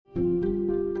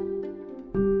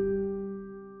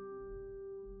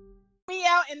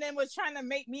out and then was trying to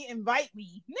make me invite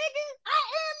me. Nigga, I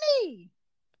am me.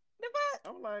 The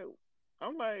fuck?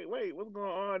 I'm like, wait, what's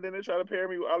going on? Then they try to pair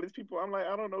me with all these people. I'm like,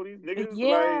 I don't know these niggas.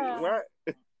 Yeah. Like,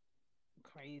 what?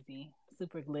 Crazy.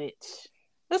 Super glitch.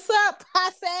 What's up,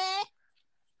 Posse?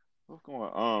 What's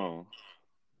going on?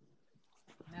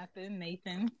 Nothing,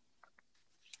 Nathan.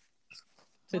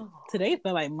 Today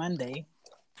felt like Monday.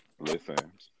 Listen.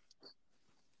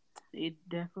 It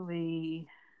definitely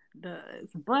does.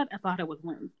 But I thought it was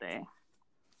Wednesday.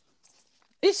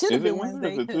 It should have been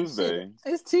Wednesday. Wednesday. It's Tuesday.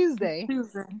 It's Tuesday.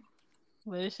 Tuesday.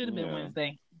 But it should have been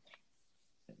Wednesday.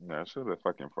 No, it should have been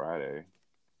fucking Friday.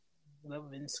 That would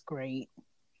have been great.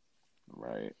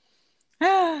 Right.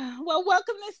 Well,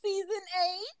 welcome to season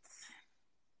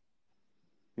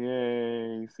 8.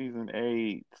 Yay, season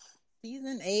 8.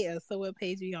 Season 8 of So What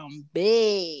Page We On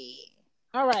Big.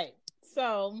 All right.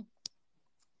 So,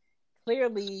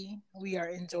 clearly, we are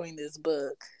enjoying this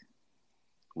book.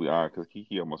 We are, because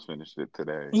Kiki almost finished it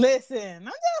today. Listen, I'm just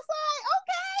like,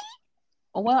 okay.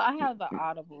 Well, I have the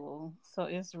Audible, so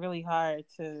it's really hard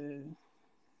to...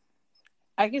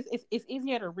 I guess it's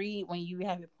easier to read when you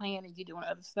have it playing and you're doing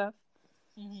other stuff.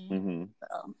 Mm-hmm.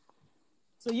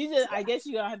 So you just, I guess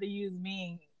you don't have to use me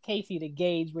and Casey to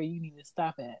gauge where you need to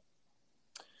stop at.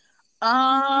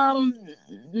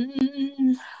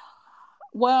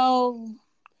 Well,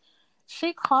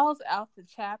 she calls out the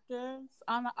chapters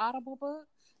on the Audible book.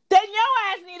 Then your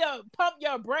ass need to pump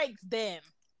your brakes then.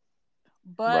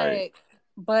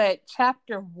 But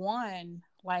chapter 1,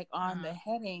 like on the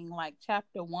heading, like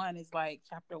chapter 1 is like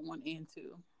chapter 1 and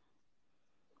 2.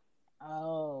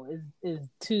 Oh, it's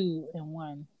 2 and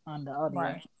 1 on the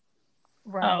audio.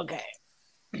 Right. Okay.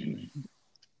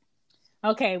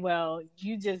 Okay, well,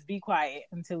 you just be quiet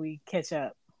until we catch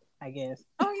up, I guess.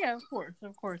 Oh yeah, of course.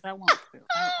 I want to.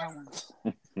 I want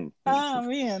to. Oh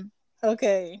man.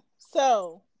 Okay.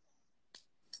 So,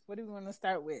 what do we want to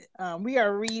start with? We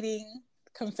are reading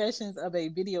Confessions of a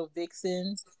Video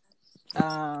Vixen.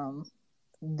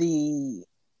 The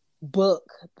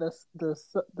book,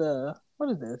 the what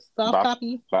is this? Soft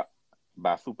copy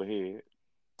by Superhead.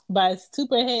 By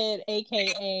Superhead,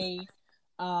 aka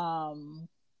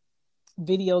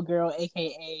Video Girl,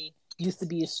 aka used to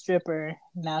be a stripper,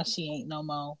 now she ain't no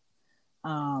more.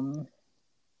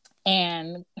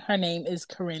 And her name is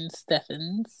Corinne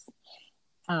Steffens.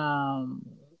 But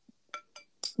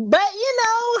you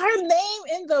know, her name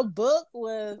in the book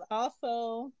was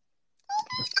also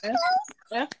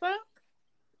Esther?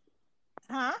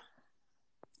 Huh?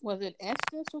 Was it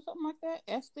Estes or something like that?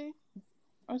 Esther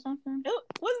or something?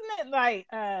 Wasn't it like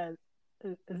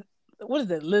what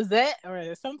is it, Lizette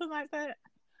or something like that?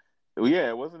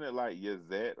 Yeah, wasn't it like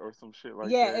Yazette or some shit like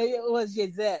that? Yeah, it was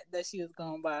Yazette that she was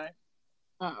going by.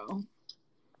 Oh.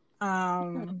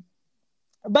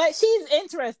 But she's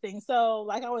interesting. So,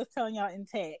 like I was telling y'all in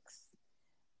text,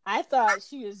 I thought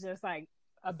she was just like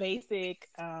a basic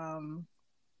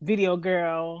video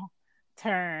girl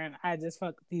turn. I just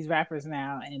fuck these rappers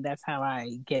now, and that's how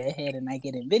I get ahead and I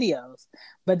get in videos.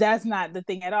 But that's not the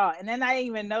thing at all. And then I didn't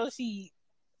even know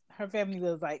her family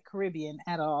was like Caribbean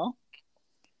at all.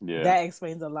 Yeah, that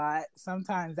explains a lot.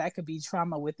 Sometimes that could be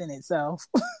trauma within itself,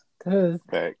 because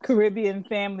Caribbean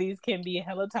families can be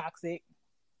hella toxic,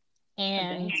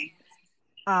 and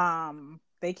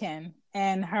they can.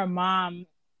 And her mom,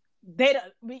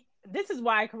 this is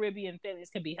why Caribbean families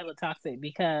can be hella toxic,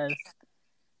 because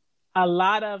a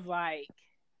lot of like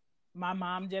my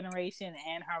mom generation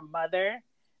and her mother,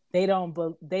 they didn't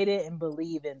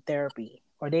believe in therapy,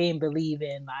 or they didn't believe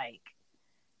in like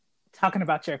talking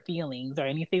about your feelings or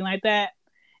anything like that.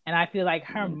 And I feel like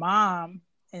her mom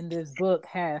in this book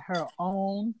had her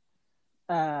own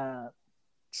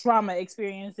trauma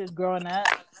experiences growing up.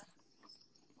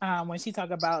 When she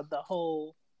talked about the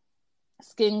whole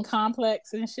skin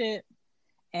complex and shit.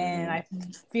 And I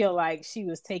feel like she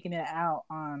was taking it out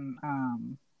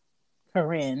on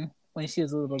Corinne when she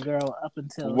was a little girl up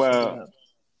until she grew up.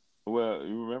 Well,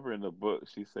 you remember in the book,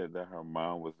 she said that her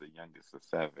mom was the youngest of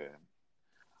 7.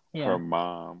 Yeah. Her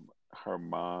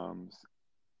mom's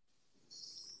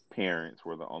parents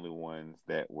were the only ones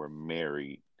that were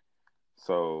married.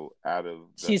 So out of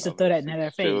she used to throw that in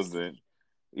her face. The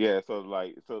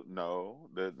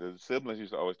siblings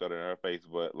used to always throw that in her face,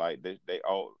 but like they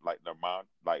all, like their mom,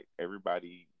 like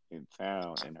everybody in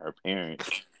town and her parents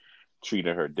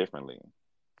treated her differently.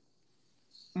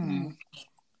 Mm-hmm.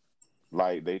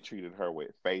 Like they treated her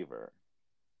with favor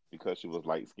because she was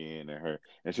light skinned and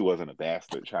she wasn't a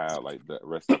bastard child like the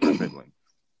rest of her siblings.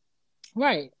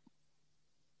 Right.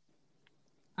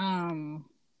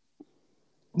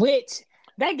 Which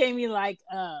that gave me like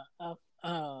a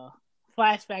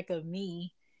flashback of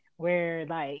me where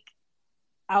like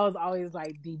I was always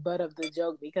like the butt of the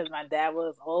joke because my dad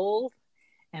was old.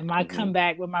 And my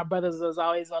comeback with my brothers was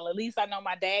always, well, at least I know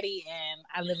my daddy and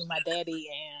I live with my daddy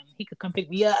and he could come pick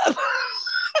me up.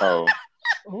 Oh.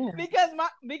 because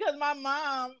my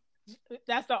mom,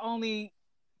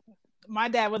 my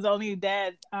dad was the only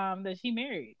dad that she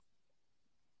married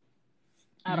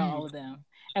out of all of them.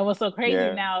 And what's so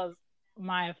crazy now is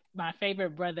my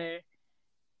favorite brother,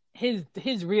 his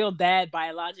real dad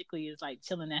biologically is like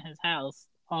chilling at his house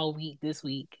all week this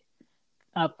week.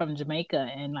 Up from Jamaica,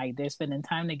 and like they're spending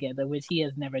time together, which he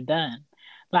has never done.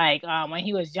 Like when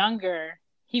he was younger,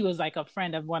 he was like a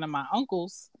friend of one of my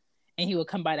uncles, and he would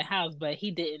come by the house, but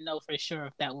he didn't know for sure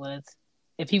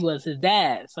if he was his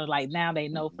dad. So like now they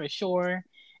know for sure,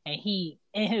 and he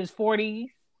in his 40s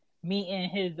meeting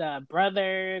his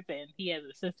brothers, and he has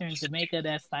a sister in Jamaica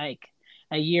that's like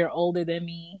a year older than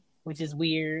me, which is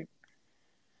weird.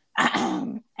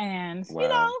 And you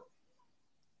know.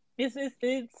 It's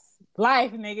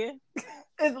life, nigga.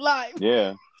 It's life.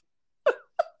 Yeah.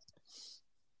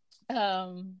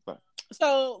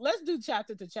 So let's do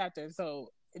chapter to chapter.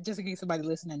 So just in case somebody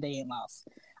listening, they ain't lost.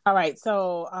 All right.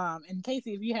 So and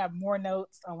Casey, if you have more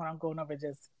notes on what I'm going over,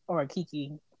 or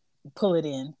Kiki, pull it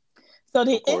in. So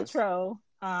the intro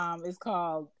is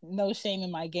called "No Shame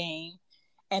in My Game,"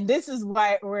 and this is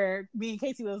where me and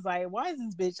Casey was like, "Why is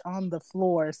this bitch on the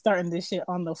floor, starting this shit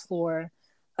on the floor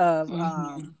of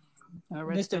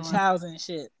Mr. Childs and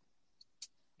shit?"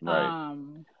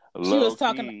 Right. She was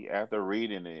talking. After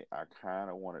reading it, I kind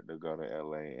of wanted to go to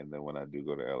LA, and then when I do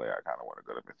go to LA, I kind of want to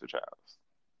go to Mr. Childs.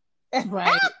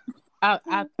 Right. I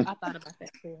thought about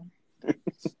that too.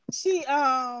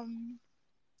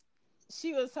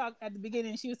 She was talking at the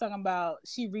beginning. She was talking about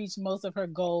she reached most of her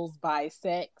goals by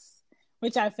sex,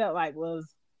 which I felt like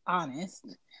was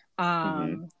honest.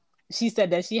 She said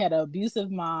that she had an abusive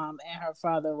mom and her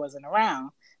father wasn't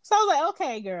around. So I was like,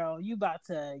 okay, girl, you about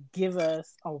to give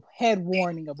us a head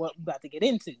warning of what we're about to get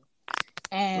into.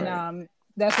 And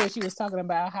that's where she was talking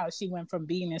about how she went from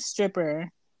being a stripper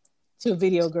to a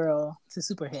video girl to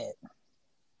superhead.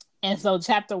 And so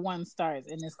chapter 1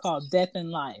 starts, and it's called Death in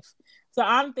Life. So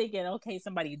I'm thinking, okay,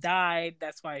 somebody died.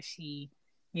 That's why she,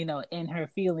 in her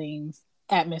feelings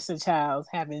at Mr. Childs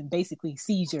having basically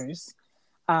seizures.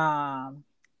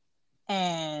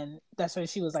 And that's where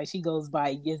she was like, she goes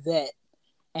by Yazette.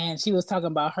 And she was talking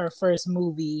about her first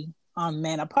movie on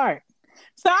Man Apart.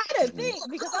 So I had to think,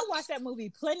 because I watched that movie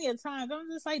plenty of times. I'm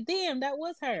just like, damn, that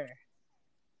was her.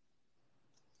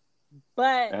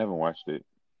 But I haven't watched it.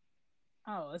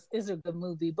 Oh, it's a good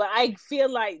movie. But I feel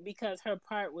like because her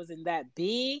part wasn't that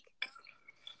big,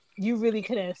 you really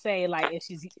couldn't say like if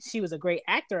she was a great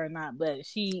actor or not. But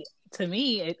to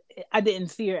me, I didn't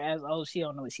see her as, oh, she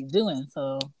don't know what she's doing.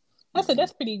 So I said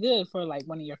that's pretty good for like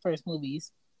one of your first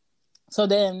movies. So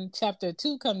then chapter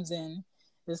 2 comes in.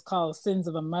 It's called Sins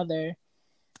of a Mother.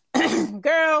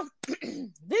 Girl,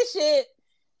 this shit,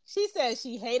 she said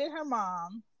she hated her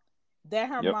mom. That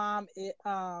her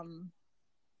mom,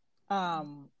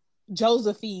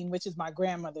 Josephine, which is my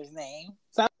grandmother's name.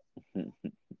 So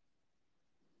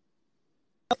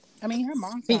I mean, her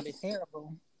mom sounded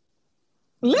terrible.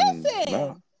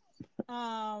 Listen.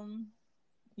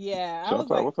 Yeah. So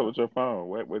what's up with your phone?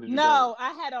 Where did you go? No,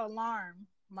 I had an alarm.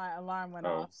 My alarm went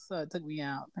off, so it took me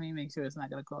out. Let me make sure it's not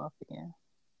going to go off again.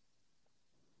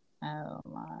 I had an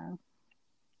alarm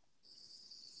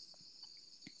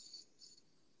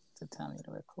to tell me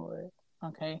to record.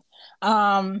 Okay.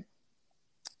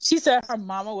 She said her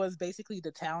mama was basically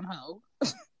the town hoe.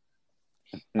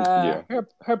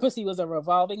 Her pussy was a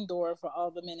revolving door for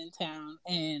all the men in town,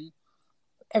 and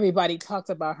everybody talked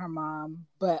about her mom,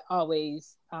 but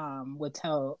always would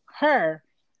tell her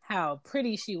how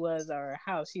pretty she was or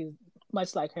how she's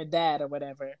much like her dad or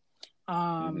whatever.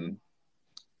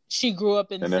 She grew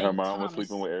up in and then St. her mom Thomas. was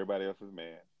sleeping with everybody else's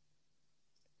man.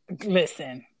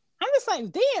 Listen, I'm just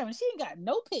like, damn, she ain't got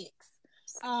no pics.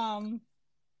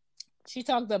 She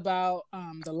talked about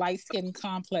the light skin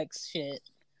complex shit.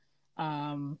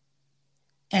 And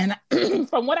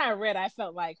from what I read, I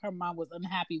felt like her mom was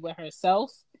unhappy with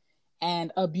herself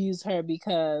and abused her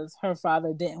because her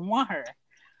father didn't want her.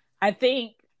 I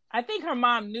think her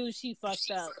mom knew she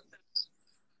fucked up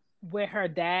with her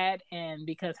dad, and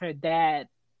because her dad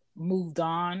moved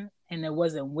on and it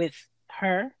wasn't with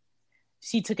her,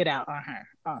 she took it out on her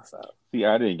also. See,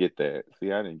 I didn't get that.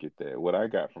 What I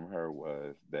got from her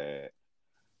was that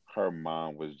her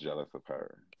mom was jealous of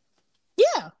her.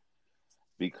 Yeah.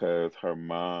 Because her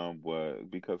mom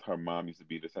used to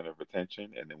be the center of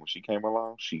attention, and then when she came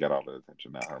along, she got all the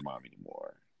attention. Not her mom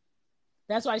anymore.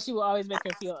 That's why she would always make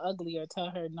her feel ugly or tell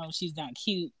her no, she's not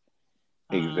cute.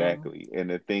 Exactly. And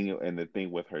the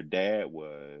thing with her dad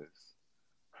was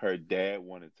her dad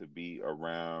wanted to be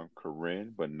around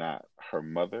Corinne, but not her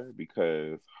mother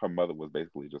because her mother was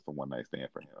basically just a one night stand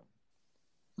for him.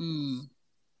 Mm.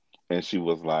 And she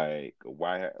was like,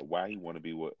 why he want to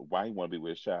be with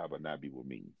his child but not be with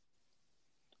me?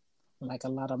 Like a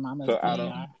lot of mamas So they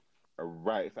are.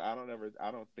 Right. So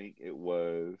I don't think it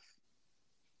was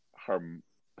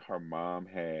her mom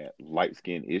had light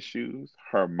skin issues.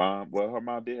 Her mom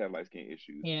did have light skin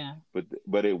issues. Yeah.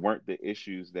 But it weren't the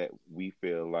issues that we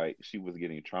feel like she was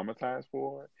getting traumatized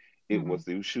for. It was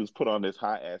she was put on this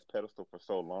high ass pedestal for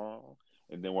so long,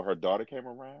 and then when her daughter came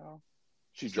around,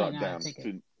 she dropped down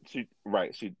to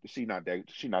she not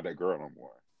that girl no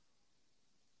more.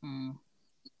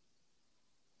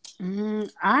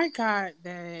 I got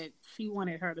that she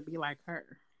wanted her to be like her.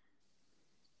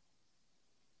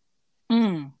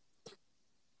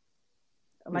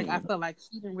 Like I felt like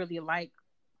she didn't really like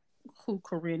who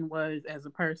Corinne was as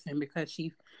a person because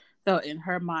she felt in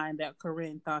her mind that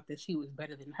Corinne thought that she was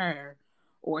better than her,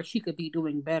 or she could be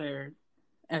doing better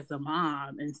as a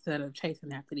mom instead of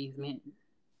chasing after these men.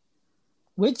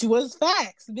 Which was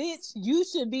facts, bitch. You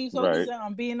should be focusing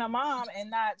on being a mom and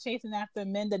not chasing after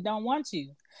men that don't want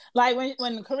you. Like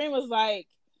when Corinne was like,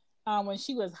 when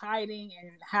she was hiding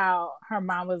and how her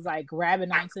mom was like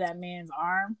grabbing onto that man's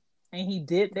arm and he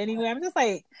dipped anyway. I'm just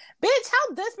like, bitch,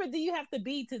 how desperate do you have to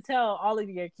be to tell all of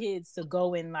your kids to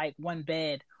go in like one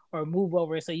bed or move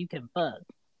over so you can fuck?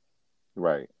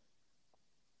 Right.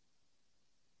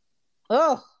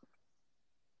 Oh.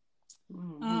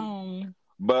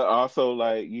 But also,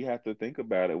 like, you have to think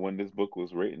about it when this book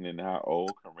was written and how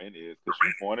old Corinne is, because she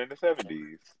was born in the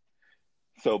 70s.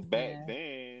 So back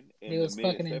then, in the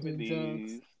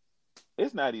mid-70s,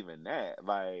 it's not even that.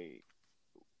 Like,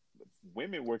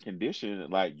 women were conditioned,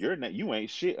 like, you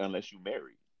ain't shit unless you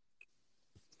married.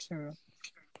 True.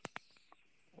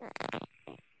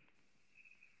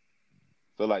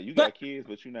 So, like, you got kids,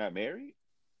 but you're not married?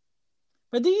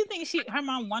 But do you think her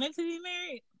mom wanted to be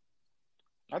married?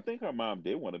 I think her mom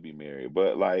did want to be married,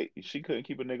 but like she couldn't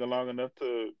keep a nigga long enough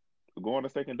to go on a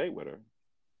second date with her.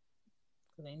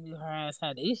 They knew her ass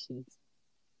had issues.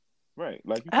 Right.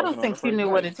 Like I don't think she knew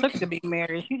what it took to be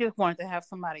married. She just wanted to have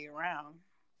somebody around.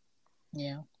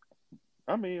 Yeah.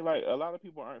 I mean, like, a lot of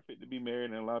people aren't fit to be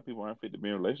married and a lot of people aren't fit to be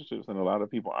in relationships and a lot of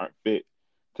people aren't fit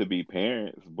to be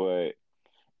parents. But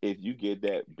if you get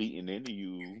that beaten into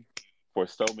you for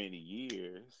so many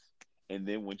years, and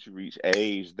then once you reach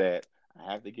age that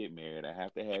I have to get married, I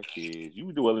have to have kids, you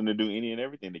would be willing to do any and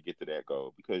everything to get to that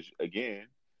goal. Because, again,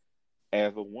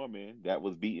 as a woman, that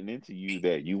was beaten into you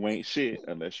that you ain't shit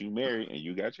unless you marry and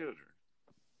you got children.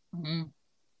 Mm-hmm.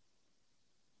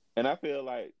 And I feel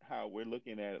like how we're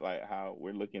looking at it, now,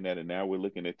 we're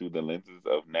looking at it through the lenses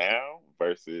of now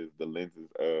versus the lenses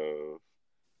of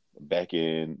back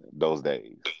in those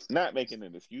days. Not making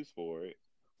an excuse for it,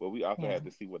 but we also have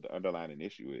to see what the underlying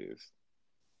issue is.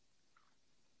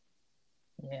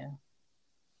 Yeah.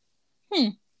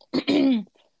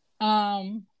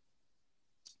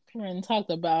 Corinne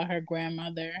talked about her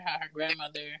grandmother, how her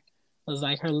grandmother was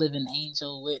like her living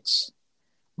angel, which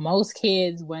most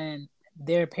kids, when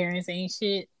their parents ain't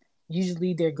shit,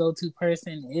 usually their go-to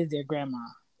person is their grandma.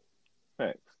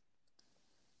 Thanks.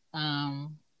 My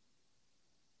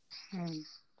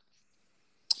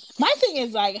thing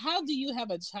is, like, how do you have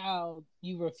a child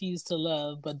you refuse to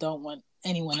love but don't want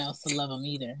anyone else to love them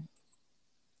either?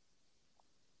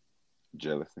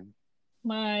 Jealousy.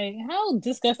 Like, how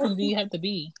disgusting do you have to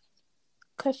be?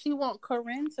 Because she want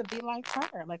Corinne to be like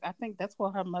her. Like, I think that's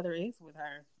what her mother is with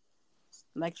her.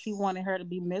 Like, she wanted her to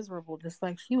be miserable just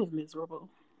like she was miserable.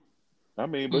 I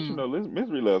mean, but you know,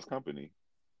 misery loves company.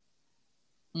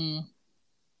 Mm.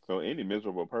 So any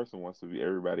miserable person wants to be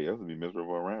everybody else to be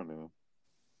miserable around them.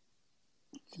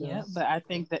 Yeah, but I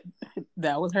think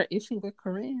that was her issue with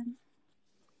Corinne.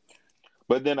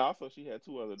 But then also she had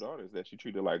 2 other daughters that she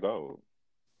treated like gold.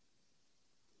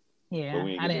 Yeah,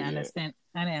 I didn't understand.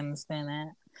 I didn't understand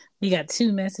that. We got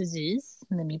 2 messages.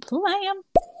 Let me play them.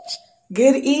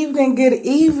 Good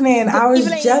evening. I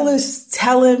was jealous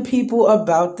telling people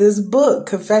about this book,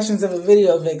 Confessions of a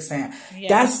Video Vixen. Yes.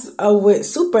 That's with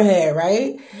Superhead,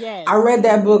 right? Yes. I read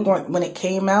that book when it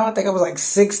came out. I think I was like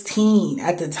 16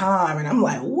 at the time. And I'm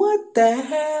like, what the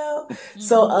hell? Mm-hmm.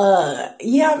 So,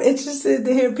 I'm interested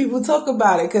to hear people talk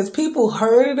about it because people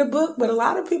heard of the book, but a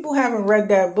lot of people haven't read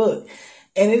that book.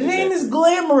 And it ain't as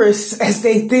glamorous as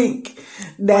they think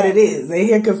that it is. They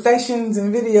hear Confessions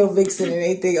and Video Vixen and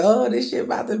they think, oh, this shit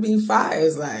about to be fire.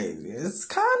 It's like, it's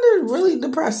kind of really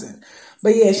depressing.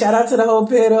 But yeah, shout out to the whole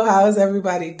panel. How is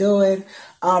everybody doing?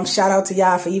 Shout out to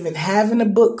y'all for even having a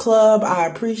book club. I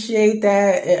appreciate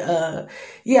that.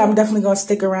 Yeah, I'm definitely gonna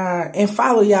stick around and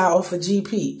follow y'all off of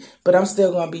GP, but I'm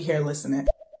still gonna be here listening.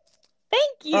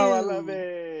 Thank you. Oh, I love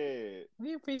it.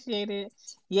 We appreciate it.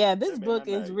 Yeah, this That made book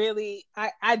my is night. really.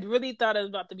 I really thought it was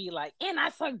about to be like, and I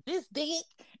sucked this dick,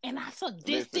 and I sucked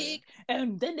this Listen. dick,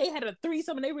 and then they had a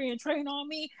threesome and they were in train on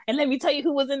me, and let me tell you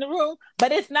who was in the room.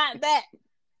 But it's not that.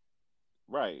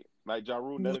 Right. Like Ja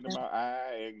Rule nutted in my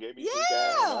eye and gave me Yeah. pink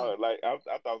eye and all. Like I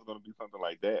thought it was gonna be something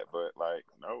like that, but like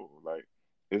no, like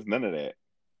it's none of that.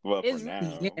 Well, It's for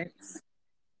now.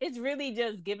 It's really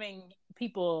just giving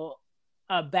people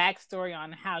a backstory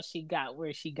on how she got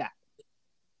where she got.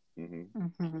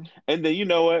 Mm-hmm. And then you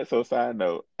know what? So side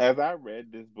note, as I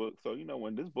read this book, so you know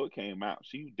when this book came out,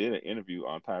 she did an interview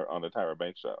on the Tyra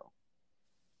Banks show,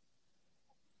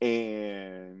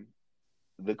 and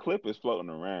the clip is floating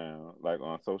around like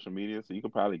on social media, so you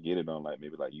could probably get it on like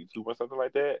maybe like YouTube or something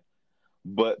like that.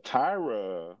 But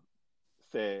Tyra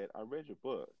said, "I read your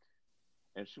book,"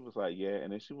 and she was like, "Yeah,"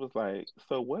 and then she was like,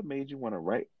 "So what made you want to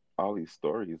write all these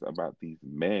stories about these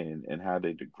men and how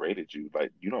they degraded you?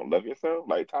 Like you don't love yourself?"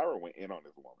 Like Tyra went in on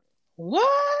this woman.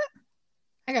 What?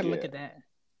 I gotta look at that.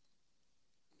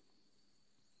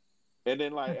 And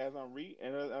then, like as I'm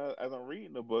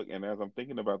reading the book, and as I'm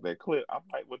thinking about that clip, I'm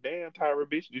like, "Well, damn, Tyra,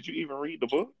 bitch, did you even read the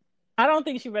book?" I don't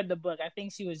think she read the book. I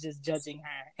think she was just judging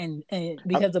her, and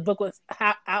because the book was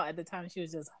out at the time, it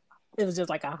was just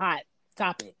like a hot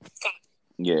topic.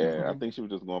 Yeah, I think she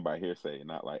was just going by hearsay,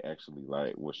 not like actually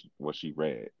like what she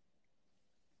read.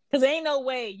 Because there ain't no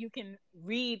way you can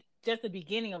read just the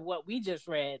beginning of what we just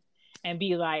read and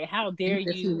be like, "How dare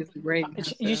you?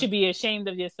 You should be ashamed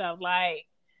of yourself." Like,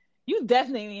 you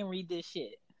definitely didn't read this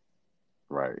shit.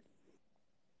 Right.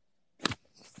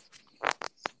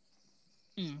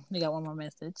 We got one more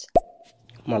message.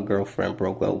 My girlfriend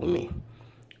broke up with me.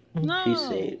 No. She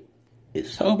said,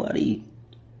 if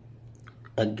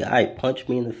a guy punched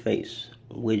me in the face,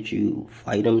 would you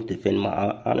fight him to defend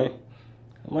my honor?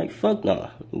 I'm like, fuck no.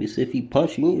 Because if he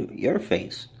punched you in your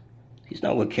face, he's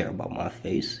not going to care about my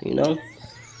face, you know?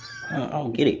 I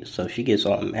don't get it. So she gets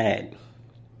all mad,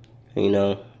 you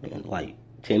know? And like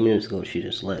 10 minutes ago, she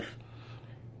just left.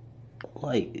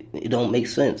 Like, it don't make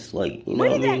sense. Like, you know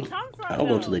what I mean? I don't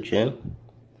go to the gym.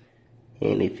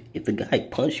 And if the guy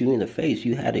punched you in the face,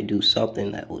 you had to do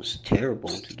something that was terrible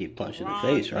to get punched in the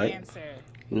face, right? Answer.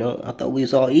 You know, I thought we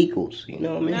was all equals. You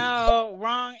know what I mean? No,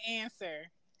 wrong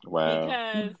answer. Wow.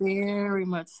 Because very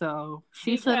much so.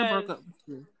 She should have broke up with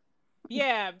you.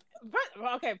 Yeah.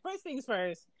 Okay, first things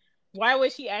first. Why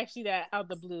would she ask you that out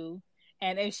the blue?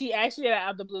 And if she asked you that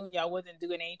out the blue, y'all wasn't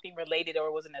doing anything related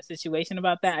or wasn't a situation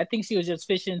about that, I think she was just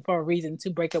fishing for a reason to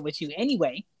break up with you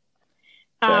anyway.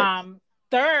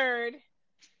 Third,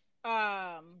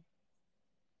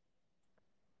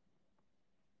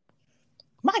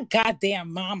 my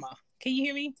goddamn mama. Can you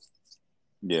hear me?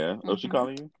 Yeah. Oh, she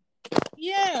calling you?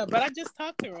 Yeah, but I just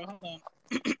talked to her. Hold on.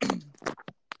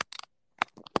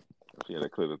 She had to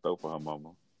clear the throat for her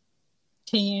mama.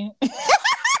 Can you?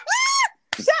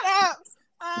 Shut up.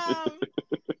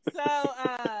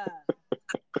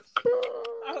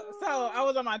 So I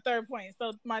was on my third point.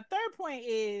 So my third point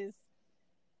is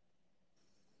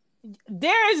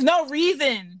there is no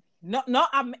reason.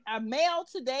 A male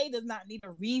today does not need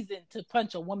a reason to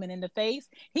punch a woman in the face.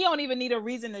 He don't even need a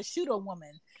reason to shoot a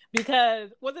woman,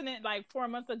 because wasn't it like 4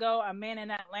 months ago a man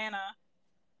in Atlanta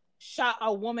shot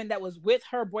a woman that was with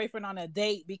her boyfriend on a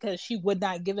date because she would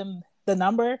not give him the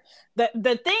number?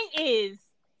 The thing is,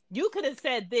 you could have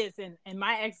said this, and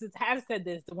my exes have said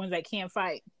this, the ones that can't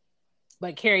fight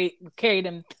but carry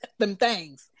them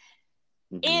things.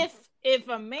 Mm-hmm. If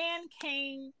a man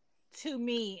came to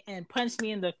me and punched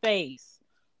me in the face,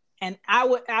 and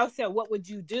I said, what would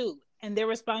you do? And their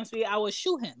response would be, I would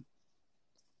shoot him.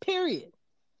 Period.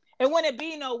 It wouldn't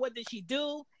be no, what did she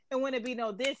do? It wouldn't be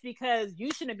no this, because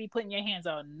you shouldn't be putting your hands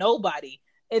on nobody.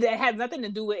 It has nothing to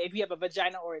do with if you have a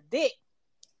vagina or a dick.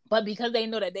 But because they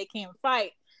know that they can't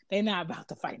fight, they're not about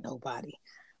to fight nobody.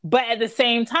 But at the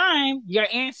same time, your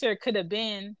answer could have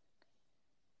been,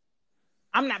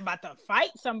 I'm not about to fight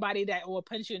somebody that will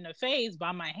punch you in the face, but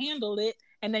I might handle it.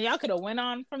 And then y'all could have went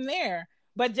on from there.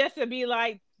 But just to be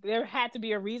like, there had to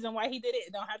be a reason why he did it.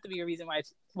 It don't have to be a reason why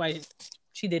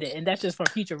she did it. And that's just for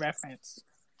future reference.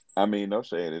 I mean, no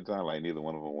shade. It sounded like neither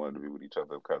one of them wanted to be with each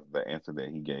other because of the answer that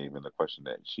he gave and the question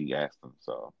that she asked him.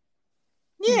 So,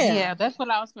 yeah, that's what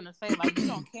I was going to say. Like, you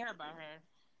don't care about her,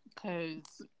 because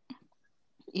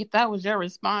if that was your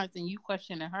response and you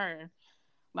questioning her,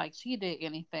 like she did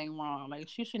anything wrong. Like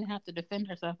she shouldn't have to defend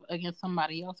herself against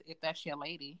somebody else if that's your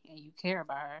lady and you care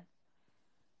about her.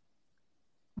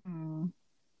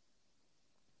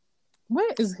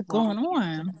 What is going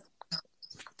on?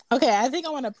 Okay, I think I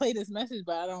want to play this message,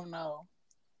 but I don't know.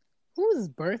 Who is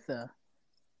Bertha?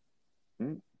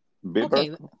 Big Okay,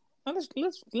 Bertha.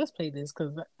 let's play this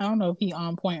because I don't know if he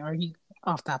on point or he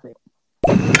off topic.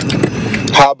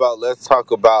 How about let's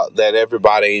talk about that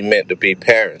everybody ain't meant to be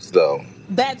parents though.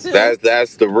 That too.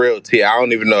 That's the real tea. I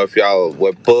don't even know if y'all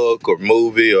what book or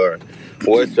movie or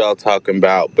what y'all talking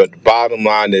about, but the bottom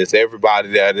line is everybody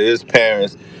that is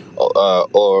parents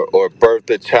or birth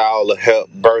a child or help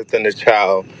birthing a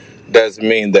child doesn't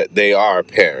mean that they are a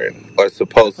parent or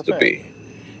supposed to be.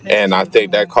 And I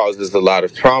think that causes a lot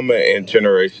of trauma and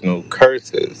generational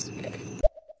curses.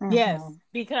 Yes,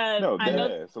 because No, I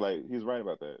know. so like he's right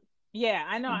about that. Yeah,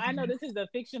 I know. I know this is a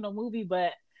fictional movie,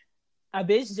 but a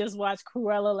bitch just watched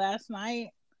Cruella last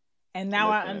night, and now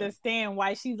I understand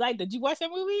why she's like. Did you watch that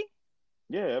movie?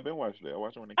 Yeah, I've been watching it. I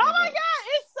watched it when it came out. Oh my god,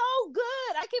 it's so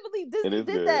good! I can't believe Disney did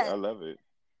good. that. I love it.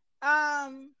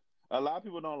 A lot of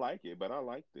people don't like it, but I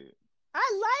liked it.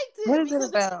 I liked it. What is it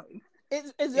about?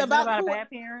 It's about a bad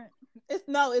parent.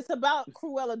 It's about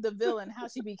Cruella de Vil and how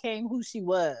she became who she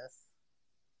was.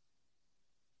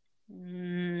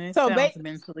 It sounds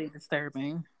mentally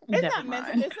disturbing. It's not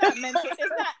mentally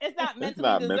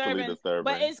disturbing.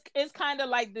 But it's kind of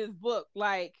like this book,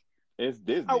 like it's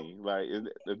Disney. Like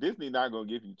Disney not gonna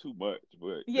give you too much,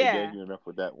 but they gave you enough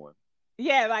with that one.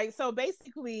 Yeah, like so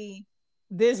basically,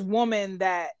 this woman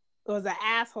that was an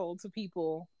asshole to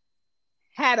people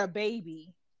had a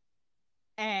baby,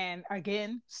 and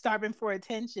again, starving for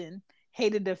attention,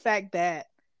 hated the fact that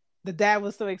the dad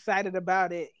was so excited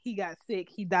about it. He got sick.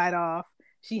 He died off.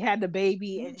 She had the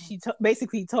baby, and she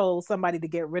basically told somebody to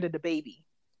get rid of the baby.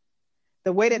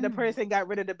 The way that the person got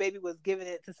rid of the baby was giving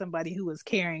it to somebody who was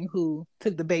caring, who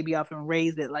took the baby off and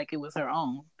raised it like it was her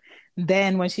own.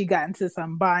 Then when she got into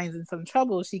some binds and some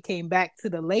trouble, she came back to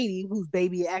the lady whose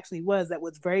baby it actually was, that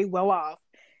was very well off,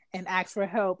 and asked for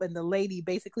help, and the lady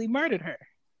basically murdered her.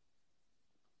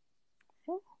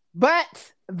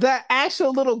 But the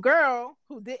actual little girl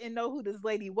who didn't know who this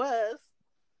lady was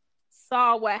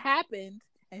saw what happened,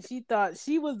 and she thought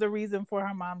she was the reason for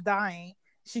her mom dying.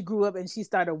 She grew up and she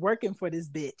started working for this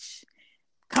bitch.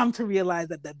 Come to realize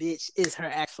that the bitch is her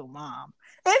actual mom.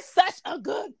 It's such a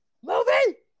good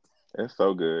movie. It's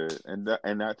so good, and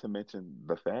not to mention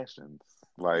the fashions.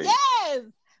 Like yes,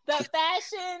 the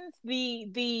fashions,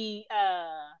 the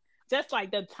just like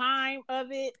the time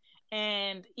of it.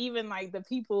 And even like the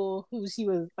people who she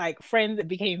was like friends that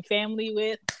became family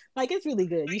with, like it's really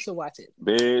good. You should watch it.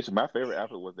 Bitch, my favorite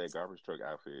outfit was that garbage truck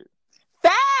outfit.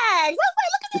 Facts! I was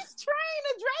like, look at this train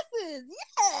of dresses.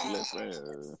 Yes.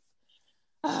 Listen.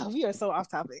 Oh, we are so off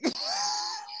topic.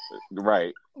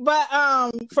 Right. But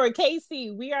for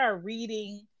Casey, we are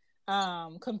reading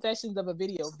Confessions of a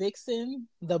Video Vixen,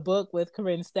 the book with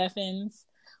Corinne Steffens,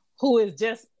 who is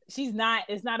just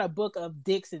it's not a book of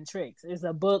dicks and tricks. It's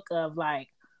a book of like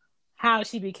how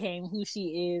she became who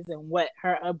she is and what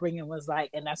her upbringing was like,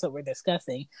 and that's what we're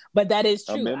discussing. But that is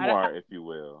true. A memoir, if you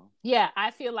will. Yeah,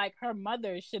 I feel like her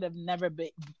mother should have never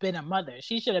been a mother.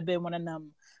 She should have been one of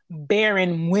them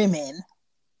barren women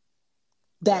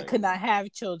that could not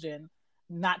have children.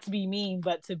 Not to be mean,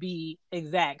 but to be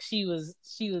exact. She was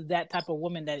that type of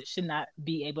woman that should not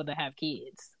be able to have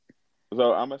kids.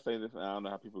 So I'm gonna say this, and I don't know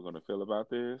how people are gonna feel about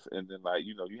this. And then, like,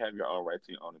 you know, you have your own right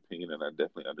to your own opinion, and I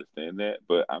definitely understand that.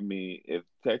 But I mean, if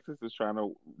Texas is trying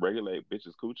to regulate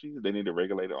bitches' coochies, they need to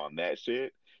regulate it on that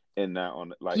shit, and not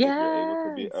on like if you're able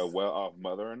to be a well-off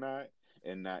mother or not,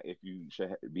 and not if you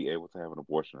should be able to have an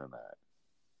abortion or not.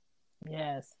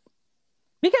 Yes,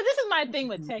 because this is my thing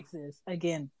with Texas.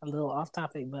 Again, a little off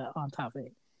topic, but on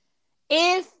topic.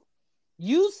 If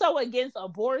you so against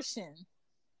abortion,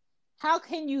 how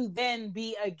can you then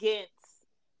be against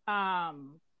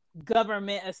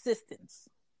government assistance?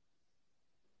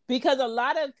 Because a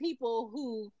lot of people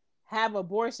who have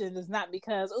abortions is not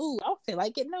because, I don't feel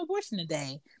like getting an abortion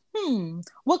today.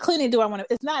 What clinic do I want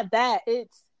to? It's not that.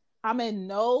 It's I'm in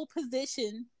no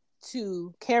position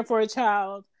to care for a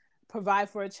child,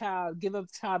 provide for a child, give a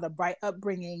child a bright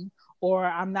upbringing, or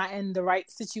I'm not in the right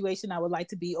situation I would like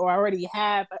to be, or I already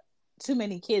have too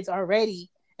many kids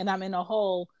already, and I'm in a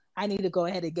hole. I need to go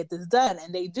ahead and get this done.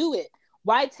 And they do it.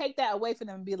 Why take that away from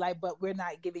them and be like, but we're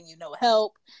not giving you no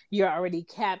help. You're already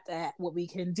capped at what we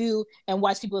can do, and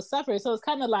watch people suffer. So it's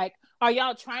kind of like, are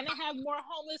y'all trying to have more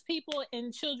homeless people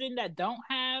and children that don't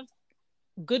have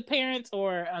good parents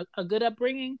or a good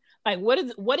upbringing? Like, what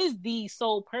is the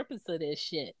sole purpose of this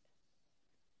shit?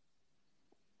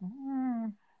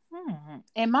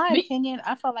 In my opinion,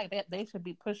 I feel like that they should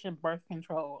be pushing birth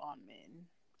control on men.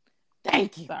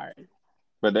 Thank you. Sorry.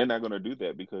 But they're not going to do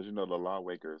that because the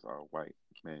lawmakers are white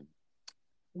men.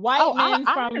 White men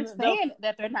I from understand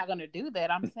that they're not going to do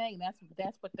that. I'm saying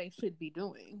that's what they should be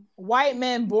doing. White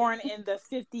men born in the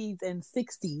 50s and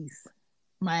 60s.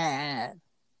 My ad.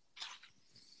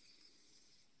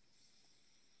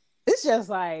 It's just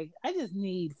like I just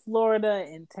need Florida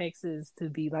and Texas to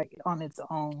be like on its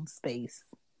own space.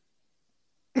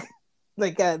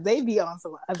 Like they be on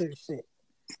some other shit.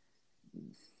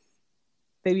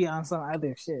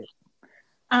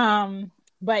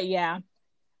 But yeah.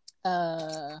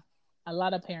 A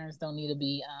lot of parents don't need to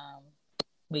be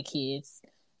with kids.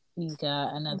 We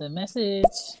got another message.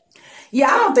 Yeah,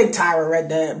 I don't think Tyra read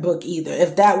that book either.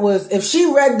 If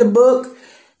she read the book,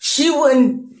 she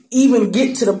wouldn't even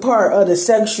get to the part of the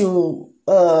sexual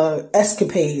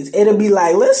escapades. It'll be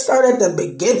like, let's start at the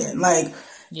beginning. Like,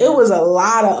 it was a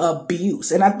lot of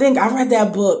abuse. And I think I read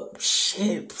that book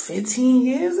 15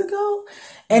 years ago.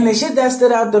 And the shit that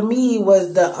stood out to me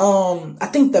was I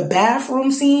think the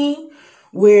bathroom scene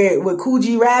with Kool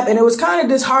G Rap. And it was kind of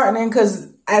disheartening because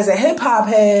as a hip hop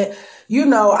head,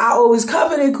 I always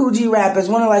coveted Kool G Rap as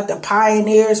one of like the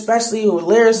pioneers, especially with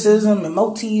lyricism and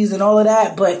motifs and all of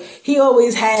that. But he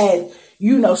always had,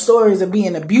 stories of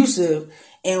being abusive.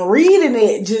 And reading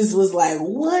it just was like,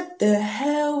 what the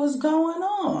hell was going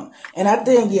on? And I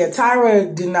think,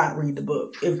 Tyra did not read the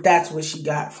book, if that's what she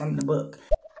got from the book.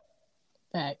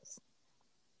 Facts.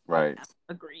 Right.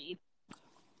 Agreed.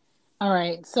 All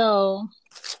right. So,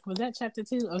 was that chapter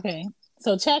 2? Okay.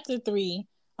 So, chapter 3.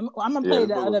 I'm gonna play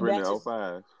the other batches.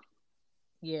 05.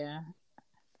 Yeah.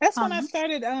 That's when I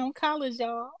started college,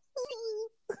 y'all.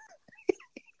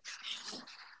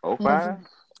 05?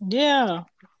 Yeah.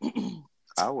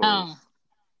 I was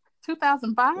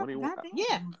 2005. 21.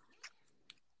 Yeah.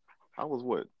 I was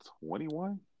what,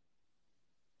 21?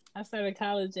 I started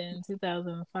college in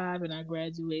 2005 and I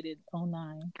graduated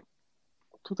 09.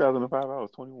 2005, I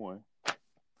was 21.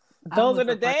 Those are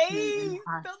the days.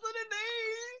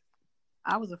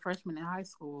 I was a freshman in high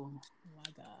school. Oh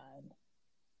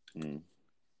my God.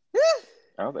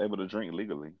 I was able to drink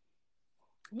legally.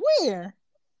 Where?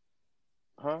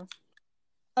 Huh?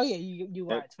 Oh yeah, you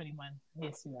are 21.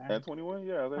 Yes, you are. At 21,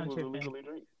 yeah, I was able to legally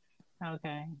drink.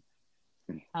 Okay.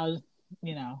 I was,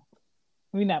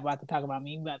 we're not about to talk about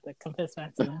me. We're about to confess my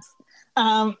sins.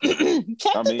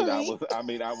 Chapter 3. I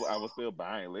was still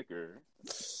buying liquor.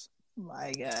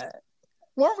 My God.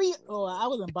 Weren't we? Oh, I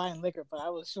wasn't buying liquor, but I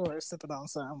was sure sipping on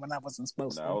some when I wasn't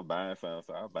supposed to. I was buying some,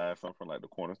 so I was buying some from like the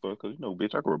corner store because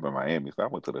bitch, I grew up in Miami, so I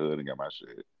went to the hood and got my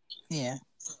shit. Yeah.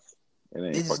 And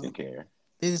they ain't fucking care.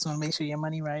 They just want to make sure your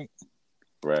money right.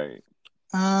 Right.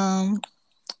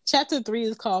 Chapter 3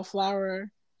 is called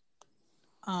Flower.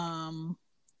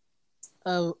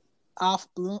 Of Off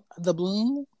Bloom, the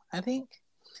Bloom, I think.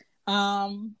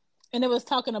 And it was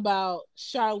talking about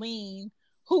Charlene,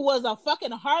 who was a fucking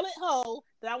harlot hoe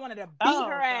that I wanted to beat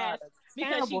her ass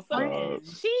because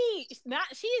she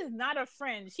is not a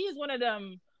friend. She is one of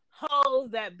them hoes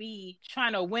that be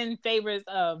trying to win favors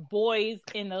of boys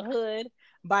in the hood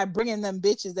by bringing them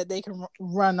bitches that they can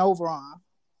run over on.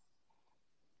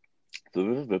 So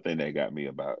this is the thing that got me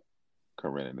about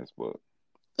Corinne in this book.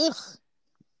 Ugh.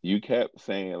 You kept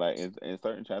saying, like, in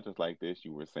certain chapters like this,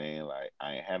 you were saying, like,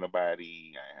 I ain't had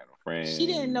nobody, I ain't had no friend. She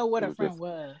didn't know what a friend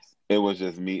was. It was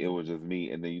just me.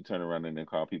 And then you turn around and then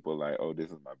call people like, oh,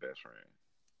 this is my best friend.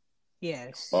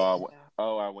 Yes. I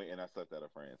went and I slept at a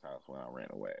friend's house when I ran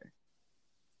away.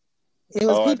 It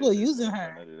was people using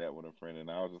her. I did that with a friend, and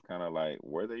I was just kind of like,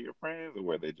 were they your friends or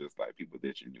were they just, like, people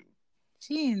that you knew?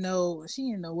 She didn't know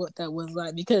what that was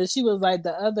like because she was like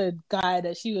the other guy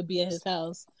that she would be at his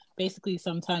house. Basically,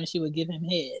 sometimes she would give him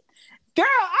head. Girl,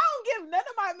 I don't give none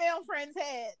of my male friends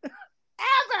head.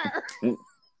 Ever.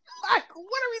 Like,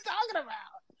 what are we talking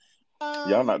about?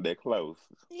 Y'all not that close.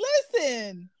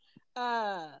 Listen.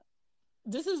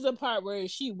 This is the part where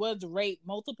she was raped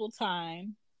multiple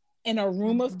times in a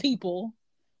room of people,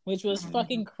 which was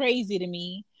fucking crazy to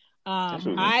me. That was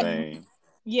insane.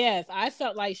 Yes, I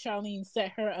felt like Charlene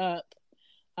set her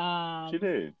up. She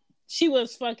did. She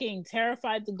was fucking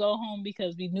terrified to go home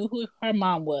because we knew who her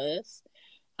mom was.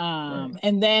 Right.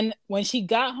 And then when she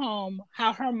got home,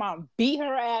 how her mom beat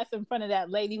her ass in front of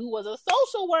that lady who was a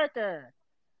social worker.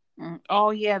 Oh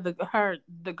yeah, the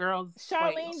girl's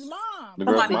Charlene's mom. The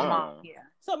girl's mom. Yeah.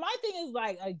 So my thing is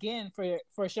like, again,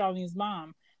 for Charlene's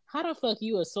mom, how the fuck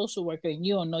you a social worker and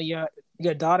you don't know your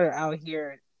daughter out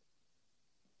here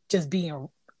just being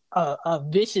a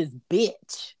vicious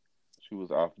bitch? She was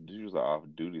an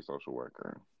off-duty social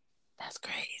worker. That's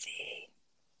crazy.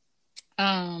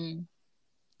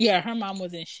 Yeah, her mom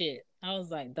wasn't shit. I was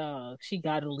like, dog, she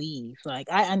gotta leave. Like,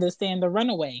 I understand the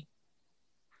runaway.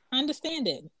 I understand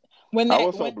it. I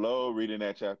was so blown reading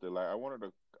that chapter. Like, I wanted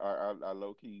to. I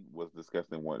low key was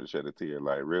disgusting, wanted to shed a tear.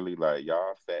 Like, really, like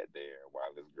y'all sat there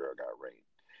while this girl got raped,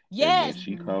 and then yes,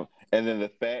 she come, and then the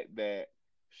fact that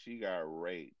she got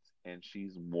raped and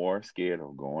she's more scared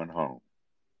of going home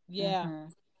yeah,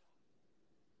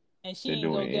 and she than ain't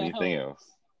gonna doing get anything home. else.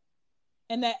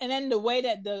 And then the way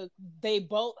that they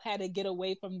both had to get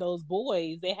away from those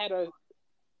boys, they had to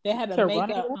To make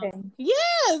run up. away.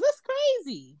 Yes, that's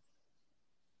crazy.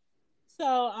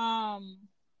 So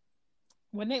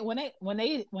when this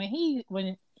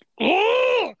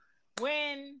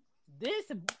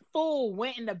fool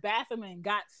went in the bathroom and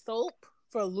got soap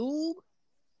for lube,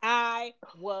 I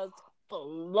was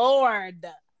floored.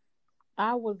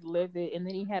 I was livid, and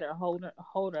then he had her hold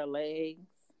her legs.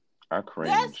 I That's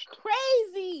cringed.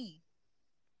 crazy.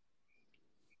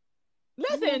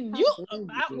 Listen,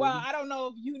 How I don't know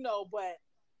if you know, but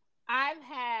I've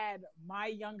had my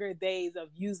younger days of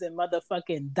using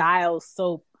motherfucking Dial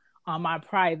soap on my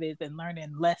privates and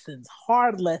learning lessons,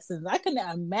 hard lessons. I couldn't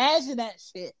imagine that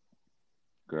shit.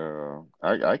 Girl,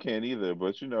 I can't either.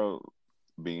 But you know,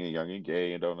 being young and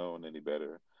gay and don't know any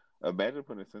better, imagine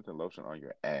putting scent and lotion on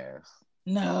your ass.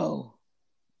 No,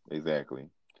 Exactly,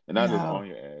 and not just no, on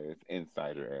your ass,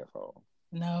 inside your asshole.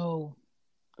 no,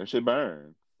 That shit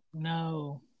burns.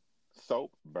 no.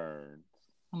 Soap burns.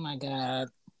 Oh my God.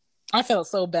 I felt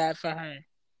so bad for her.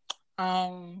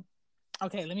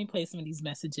 Okay, let me play some of these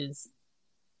messages.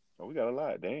 Oh, we got a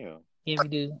lot. Damn. Yeah, we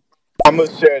do. I'm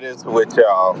gonna share this with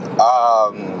y'all.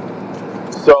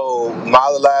 So my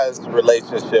last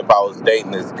relationship, I was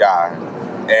dating this guy,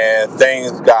 and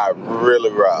things got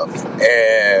really rough.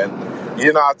 And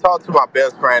you know, I talked to my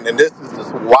best friend, and this is the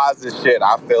wisest shit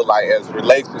I feel like as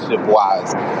relationship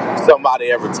wise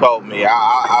somebody ever told me.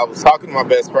 I was talking to my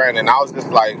best friend, and I was just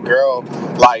like, girl,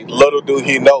 like little do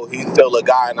he know he's still a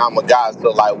guy and I'm a guy,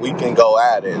 so like we can go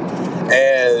at it.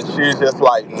 And she's just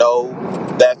like, no,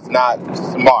 that's not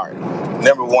smart.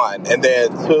 Number one, and then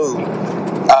two,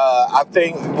 I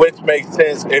think which makes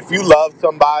sense if you love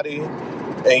somebody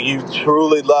and you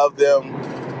truly love them,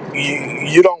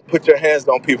 you don't put your hands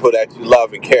on people that you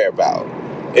love and care about.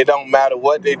 It don't matter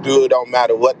what they do, it don't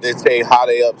matter what they say, how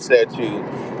they upset you.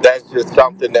 That's just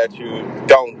something that you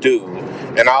don't do.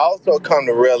 And I also come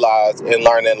to realize and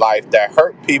learn in life that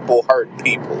hurt people hurt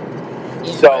people.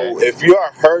 Yeah. So if you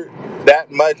are hurt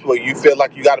that much where you feel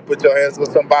like you got to put your hands on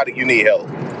somebody, you need help.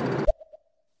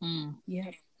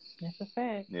 Yeah, that's a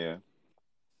fact. Yeah.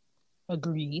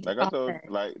 Agreed. Like I told,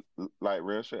 like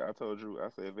real shit. I told you. I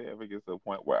said if it ever gets to a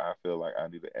point where I feel like I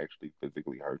need to actually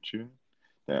physically hurt you,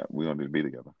 that we don't need to be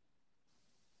together.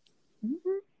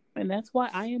 And that's why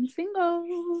I am single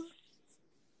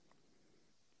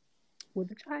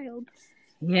with a child.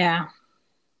 Yeah.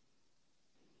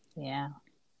 Yeah.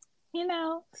 You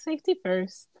know, safety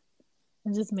first.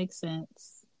 It just makes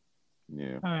sense.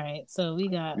 Yeah. All right. So we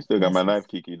got. You still got my knife,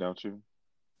 Kiki, don't you?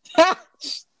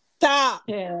 Stop.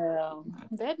 Yeah.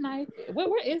 That knife.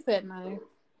 Where is that knife?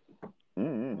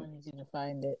 Mm-hmm. I need you to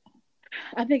find it.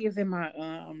 I think it's in my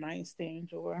nightstand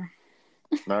drawer.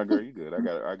 Nah, girl, you good.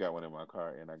 I got one in my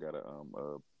car, and I got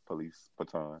a police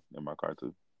baton in my car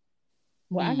too.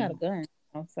 Well, I got a gun,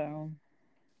 so.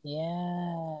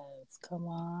 Yes. Come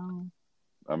on.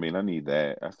 I mean, I need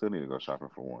that. I still need to go shopping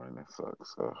for one. That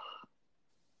sucks. So.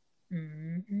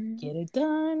 Get it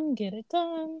done. Get it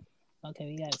done. Okay,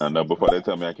 we got. I know. Before they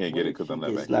tell me I can't get it because She I'm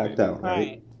not gets vaccinated. knocked out,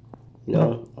 Right. You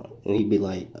know, and he'd be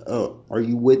like, "Oh, are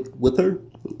you with her?"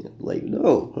 Like,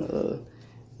 no,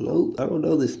 no, I don't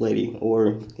know this lady.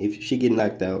 Or if she get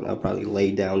knocked out, I'll probably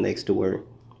lay down next to her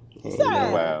and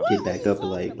Wow. get back up.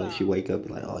 And like when she wake up,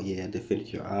 like, "Oh yeah,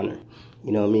 defended your honor."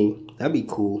 You know what I mean? That'd be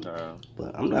cool.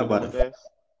 But I'm not about to.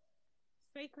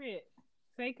 Sacred.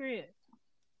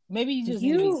 Maybe you just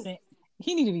need to be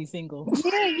he need to be single.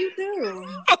 Yeah, you do.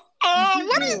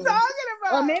 What are you talking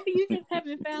about? Or maybe you just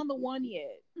haven't found the one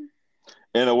yet.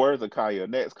 In the words of Kaya,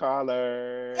 next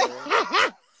caller.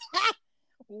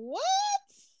 What?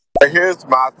 Here's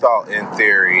my thought in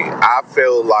theory. I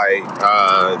feel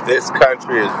like this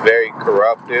country is very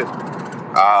corrupted.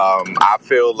 I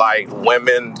feel like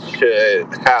women should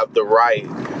have the right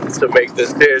to make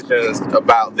decisions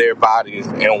about their bodies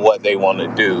and what they want to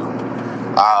do.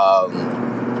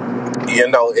 You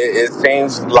know, it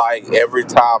seems like every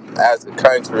time as a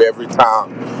country, every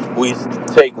time we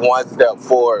take one step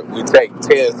forward, we take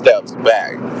 10 steps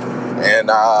back. And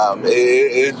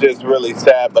it's just really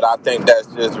sad, but I think that's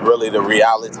just really the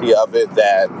reality of it,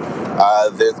 that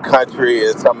this country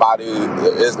is a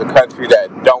country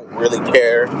that don't really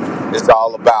care. It's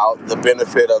all about the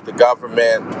benefit of the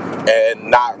government and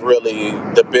not really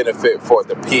the benefit for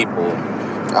the people,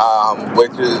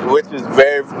 which is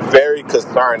very, very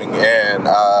concerning. And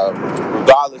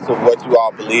regardless of what you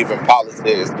all believe in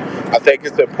politics, I think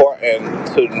it's important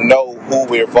to know who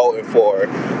we're voting for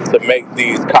to make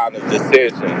these kind of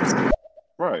decisions.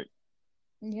 Right.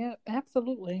 Yep,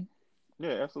 absolutely.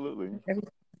 Yeah, absolutely.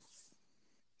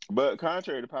 But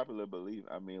contrary to popular belief,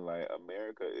 I mean, like,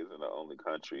 America isn't the only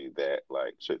country that,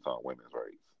 like, shits on women's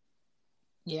rights.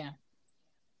 Yeah.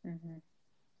 Mm-hmm.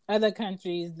 Other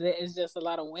countries, it's just a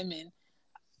lot of women.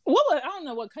 I don't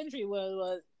know what country it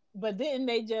was, but didn't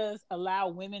they just allow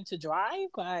women to drive?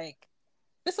 Like,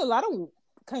 there's a lot of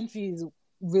countries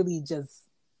really just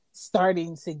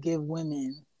starting to give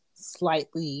women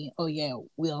slightly, oh yeah,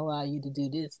 we'll allow you to do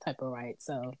this type of right.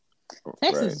 So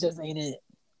Texas just ain't it.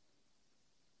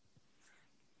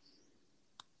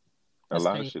 A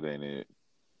lot of shit ain't it.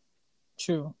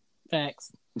 True.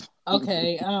 Facts.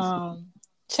 Okay.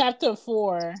 Chapter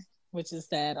 4, which is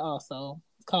sad also,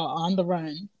 called On the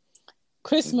Run.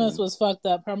 Christmas was fucked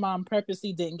up. Her mom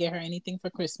purposely didn't get her anything for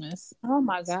Christmas. Oh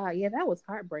my God. Yeah, that was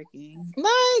heartbreaking.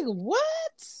 Like, what?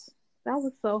 That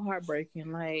was so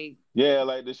heartbreaking. Like, yeah,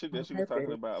 like the shit that she was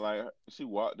talking about. Like, she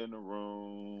walked in the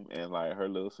room and, like, her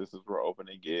little sisters were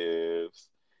opening gifts.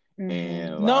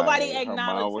 And nobody like,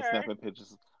 acknowledged her. Snapping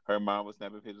pictures. Her mom was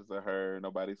snapping pictures of her.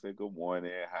 Nobody said good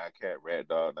morning, hi cat, rat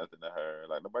dog, nothing to her.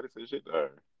 Like, nobody said shit to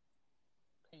her.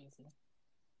 Crazy.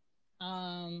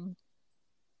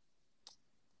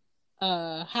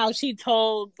 How she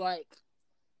told, like,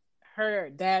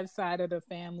 her dad's side of the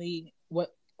family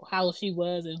how she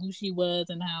was and who she was,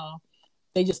 and how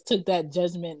they just took that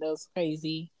judgment. That was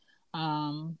crazy.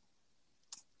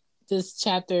 This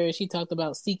chapter, she talked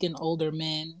about seeking older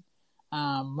men,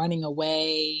 running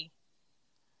away.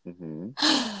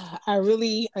 I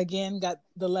really, again, got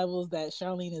the levels that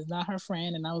Charlene is not her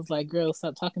friend, and I was like, girl,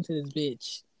 stop talking to this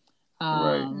bitch.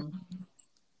 Right.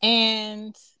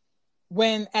 And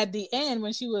when at the end,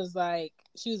 when she was at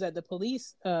the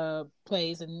police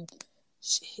place, and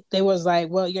they was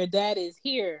like, well, your dad is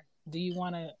here, do you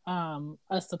want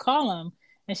us to call him?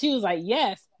 And she was like,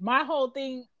 yes. My whole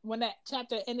thing when that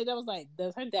chapter ended, I was like,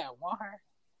 does her dad want her?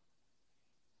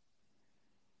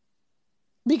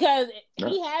 Because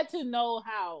he had to know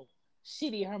how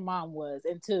shitty her mom was,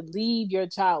 and to leave your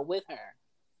child with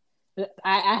her.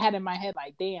 I had in my head,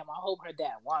 like, damn, I hope her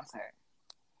dad wants her.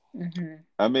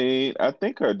 I mean, I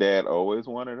think her dad always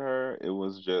wanted her. It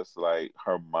was just like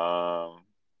her mom.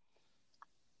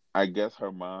 I guess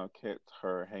her mom kept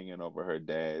her hanging over her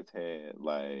dad's head.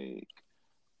 Like,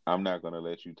 I'm not going to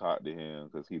let you talk to him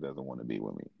because he doesn't want to be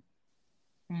with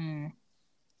me.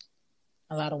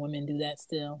 A lot of women do that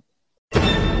still.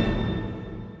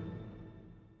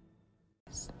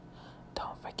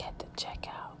 Don't forget to check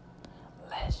out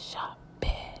Let's Shop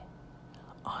Bed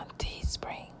on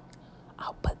Teespring.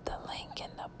 I'll put the link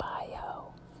in the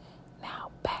bio.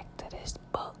 Now back to this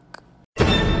book.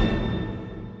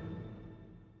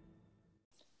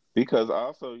 Because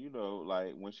also, you know,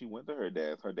 like, when she went to her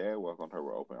dad welcomed her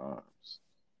with open arms.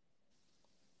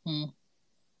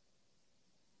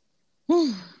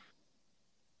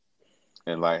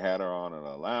 And, like, had her on an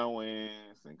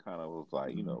allowance and kind of was,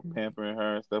 like, you know, pampering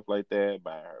her and stuff like that,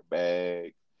 buying her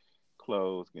bags,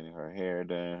 clothes, getting her hair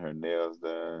done, her nails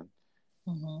done.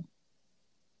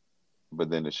 But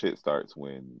then the shit starts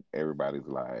when everybody's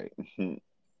like,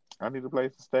 I need a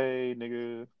place to stay,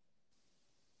 nigga.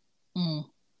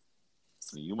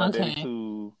 You my daddy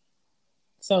too.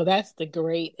 So that's the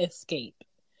Great Escape.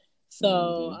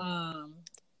 So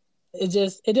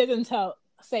it doesn't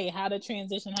say how the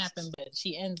transition happened, but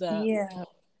she ends up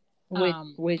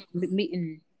with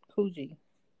meeting Coogee.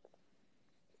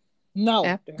 No,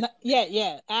 after.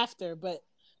 After, but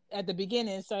at the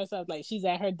beginning it starts off like she's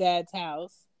at her dad's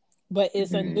house, but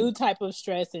it's a new type of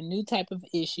stress and new type of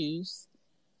issues,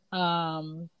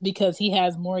 because he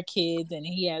has more kids and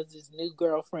he has this new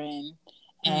girlfriend,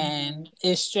 and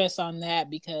it's stress on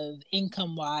that because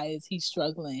income wise he's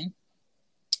struggling.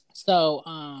 So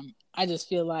I just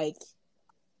feel like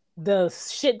the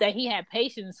shit that he had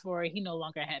patience for, he no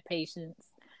longer had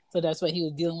patience. So that's what he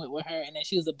was dealing with her. And then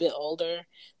she was a bit older.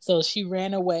 So she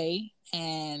ran away,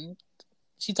 and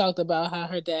she talked about how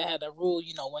her dad had a rule,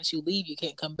 you know, once you leave, you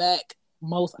can't come back.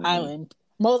 Most island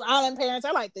parents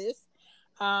are like this.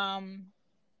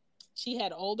 She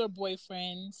had older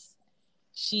boyfriends.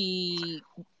 She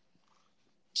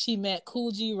she met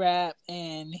Kool G Rap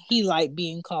and he liked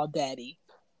being called daddy.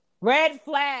 Red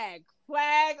flag.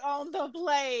 Flag on the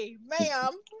play, ma'am.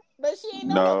 But she ain't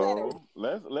know no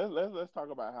better. No, let's talk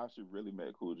about how she really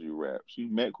met Kool G Rap. She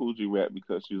met Kool G Rap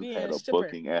because she Being had a a stripper.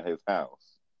 booking at his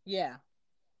house. Yeah,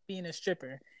 being a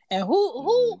stripper. And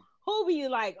who be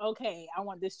like, okay, I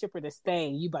want this stripper to stay.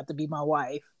 You about to be my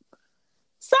wife,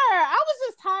 sir? I was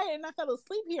just tired and I fell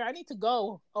asleep here. I need to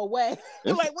go away.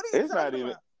 Like, what are you talking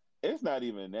about? It's not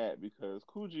even that because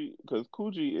Kool G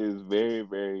is very,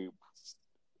 very.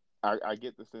 I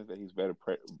get the sense that he's very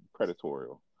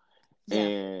predatorial,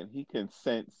 and he can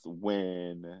sense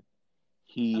when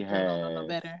he has no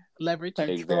better leverage.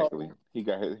 Exactly. He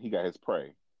got his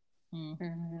prey.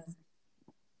 Mm-hmm.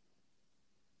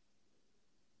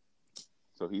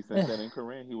 So he sent that in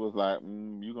Corinne. He was like,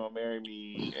 "You gonna marry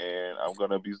me, and I'm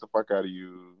gonna abuse the fuck out of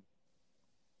you."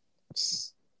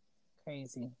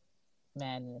 Crazy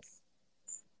madness.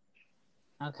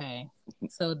 Okay,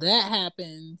 so that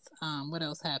happens. What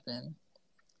else happened?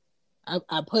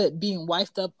 I put being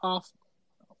wifed up off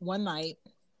one night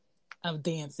of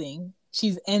dancing.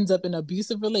 She ends up in an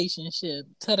abusive relationship.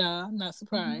 Ta-da! Not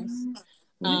surprised.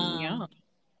 Yeah.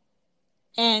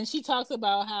 And she talks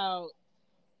about how.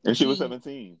 And she was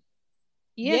 17.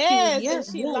 Yes, and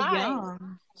she lied.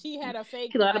 Young. She had a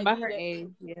fake. She lied about ID her age.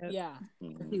 Yeah.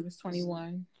 Mm-hmm. He was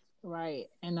 21. Right,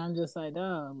 and I'm just like,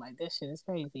 oh, like this shit is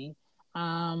crazy.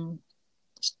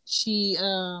 She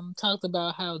talked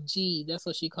about how G, that's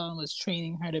what she called him, was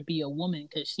training her to be a woman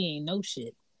because she ain't no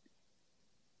shit.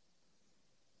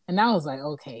 And I was like,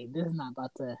 okay, this is not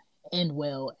about to end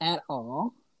well at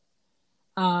all.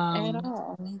 At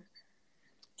all.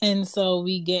 And so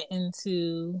we get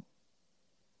into.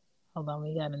 Hold on,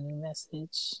 we got a new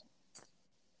message.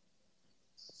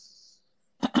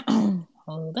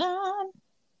 Hold on.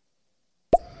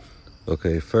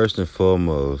 Okay, first and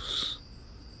foremost,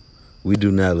 we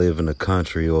do not live in a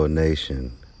country or a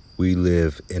nation. We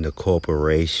live in a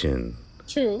corporation.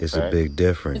 True. It's a big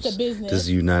difference. It's a business. This is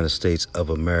the United States of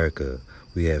America.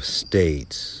 We have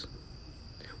states.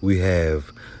 We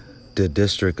have the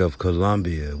District of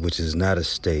Columbia, which is not a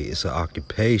state. It's an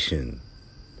occupation.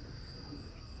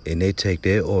 And they take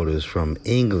their orders from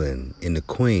England and the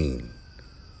Queen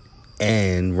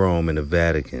and Rome and the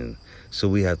Vatican. So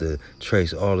we have to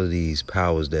trace all of these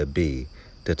powers that be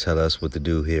that tell us what to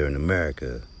do here in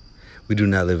America. We do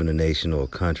not live in a nation or a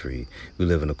country. We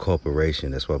live in a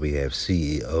corporation. That's why we have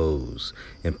CEOs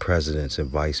and presidents and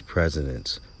vice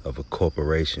presidents of a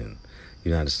corporation,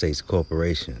 United States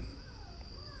Corporation.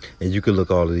 And you can look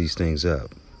all of these things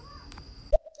up.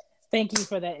 Thank you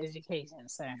for that education,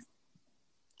 sir.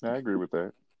 I agree with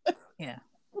that. Yeah.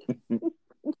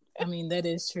 I mean, that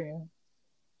is true.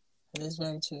 It is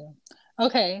very true.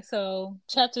 Okay, so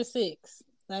chapter 6,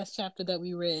 last chapter that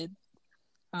we read,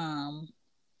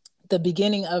 the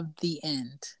beginning of the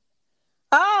end.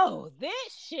 Oh,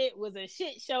 this shit was a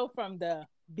shit show from the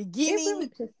beginning It really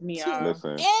pissed me to off.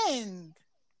 end.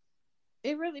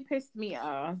 It really pissed me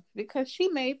off because she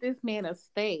made this man a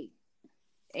steak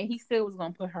and he still was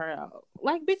gonna put her out.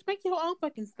 Like, bitch, make your own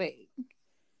fucking steak.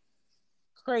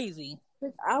 Crazy.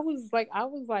 I was like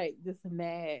just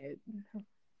mad.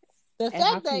 The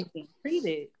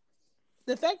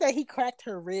fact that he cracked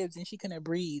her ribs and she couldn't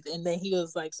breathe, and then he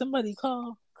was like, "Somebody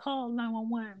call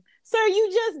 911." Sir,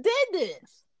 you just did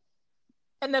this.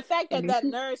 And the fact that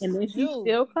nurse and then she knew,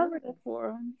 still covered it for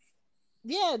him.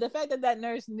 Yeah, the fact that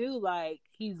nurse knew, like,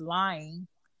 he's lying.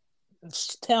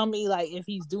 Tell me, like, if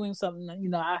he's doing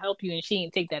something, I'll help you, and she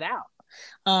didn't take that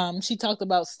out. She talked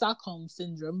about Stockholm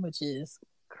syndrome, which is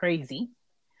crazy.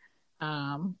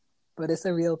 But it's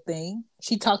a real thing.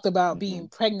 She talked about being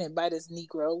pregnant by this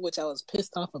Negro, which I was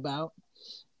pissed off about.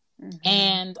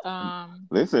 And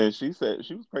listen, she said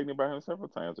she was pregnant by him several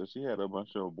times, and she had a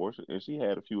bunch of abortions, and she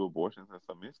had a few abortions and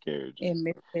some miscarriages.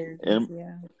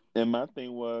 Yeah. And my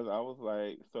thing was, I was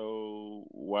like, so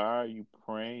why are you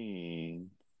praying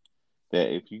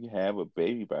that if you have a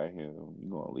baby by him,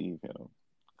 you're gonna leave him?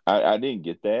 I didn't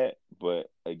get that, but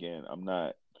again,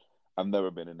 I've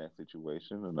never been in that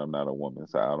situation, and I'm not a woman,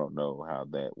 so I don't know how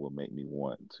that will make me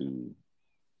want to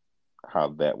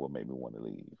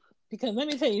leave. Because let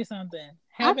me tell you something.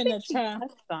 Having a child,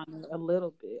 touched on it a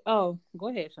little bit. Oh, go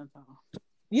ahead, Chantal.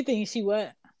 You think she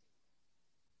what?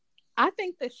 I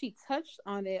think that she touched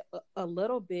on it a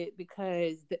little bit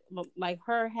because, like,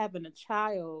 her having a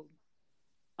child,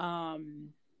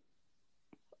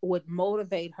 would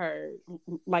motivate her,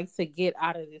 like, to get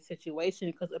out of this situation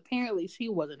because apparently she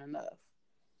wasn't enough.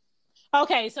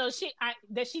 Okay, so she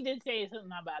did say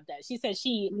something about that. She said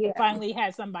she finally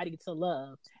had somebody to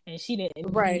love, and she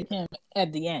didn't need him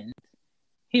at the end.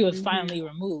 he was finally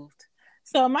removed.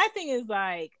 So my thing is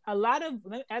like, a lot of,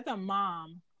 as a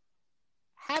mom,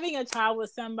 having a child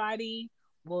with somebody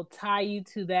will tie you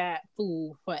to that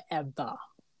fool forever.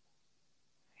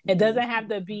 It doesn't have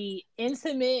to be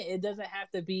intimate. It doesn't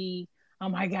have to be, oh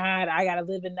my God, I got to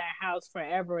live in that house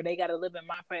forever. They got to live in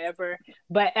mine forever.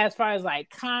 But as far as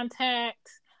like contact,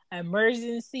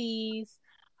 emergencies,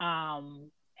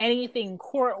 anything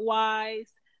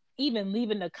court-wise, even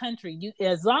leaving the country,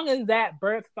 as long as that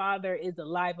birth father is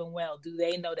alive and well, do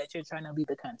they know that you're trying to leave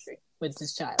the country with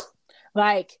this child?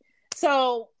 Like,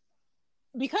 so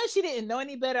because she didn't know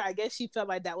any better, I guess she felt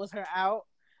like that was her out.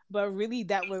 But really,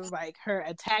 that was like her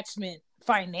attachment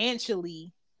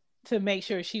financially to make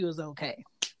sure she was okay.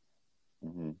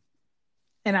 Mm-hmm.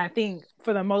 And I think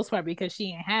for the most part, because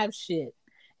she didn't have shit,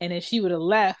 and if she would have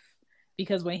left,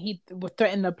 because when he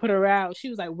threatened to put her out, she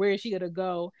was like, where is she going to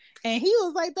go? And he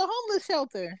was like, the homeless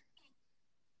shelter.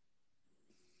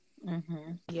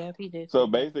 Mm-hmm. Yeah, he did. So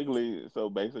basically,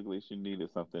 she needed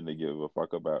something to give a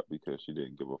fuck about because she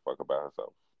didn't give a fuck about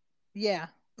herself. Yeah.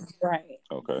 Right.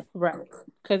 Okay. Right.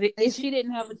 Because if she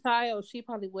didn't have a child, she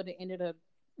probably would have ended up,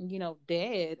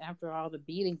 dead after all the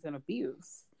beatings and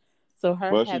abuse. So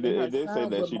her Well, having her it did say son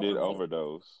that would she did motivate.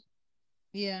 overdose.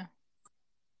 Yeah.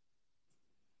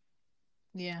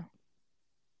 Yeah.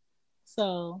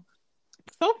 So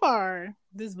far,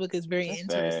 this book is very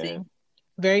interesting. Sad.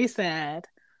 Very sad.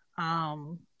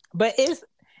 But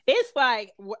it's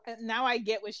like, now I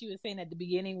get what she was saying at the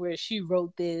beginning, where she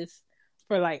wrote this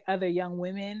for like other young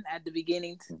women at the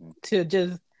beginning to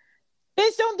just,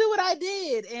 bitch, don't do what I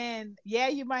did. And yeah,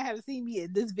 you might have seen me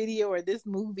in this video or this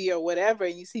movie or whatever,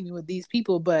 and you see me with these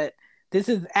people, but this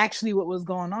is actually what was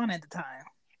going on at the time.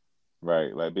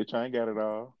 Right. Like, bitch, I ain't got it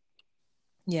all.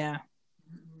 Yeah.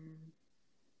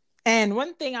 And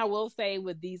one thing I will say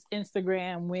with these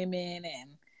Instagram women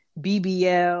and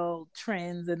BBL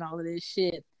trends and all of this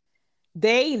shit,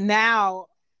 they now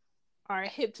are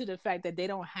hip to the fact that they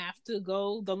don't have to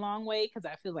go the long way, because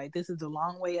I feel like this is the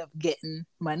long way of getting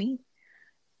money.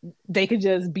 They could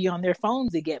just be on their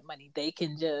phones to get money. They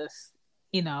can just,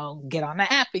 get on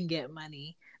the app and get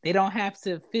money. They don't have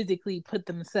to physically put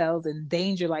themselves in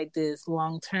danger like this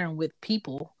long term with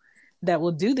people that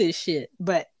will do this shit.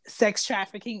 But sex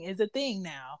trafficking is a thing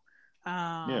now.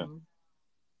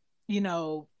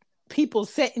 People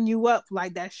setting you up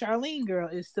like that Charlene girl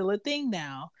is still a thing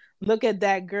now. Look at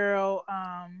that girl,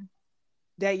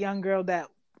 that young girl that,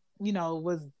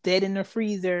 was dead in the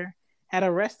freezer at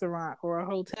a restaurant or a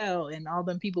hotel, and all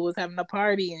them people was having a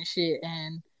party and shit,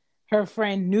 and her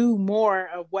friend knew more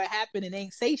of what happened and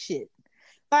ain't say shit.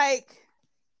 Like,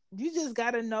 you just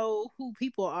gotta know who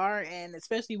people are, and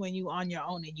especially when you on your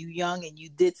own and you young and you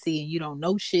ditzy and you don't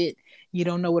know shit, you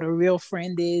don't know what a real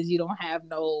friend is, you don't have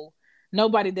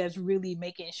nobody that's really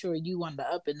making sure you on the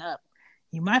up and up,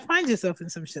 you might find yourself in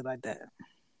some shit like that.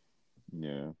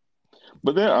 Yeah.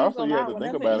 But then also you have to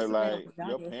think about it, like,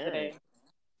 your parent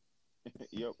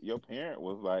your parent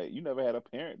was like, you never had a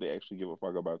parent that actually give a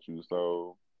fuck about you,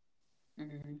 so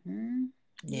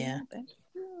Yeah.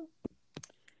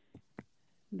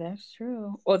 That's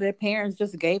true. Or their parents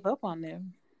just gave up on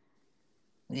them.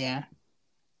 Yeah.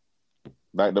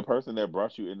 Like, the person that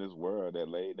brought you in this world, that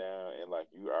laid down, and like,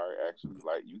 you are actually,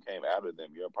 like, you came out of them,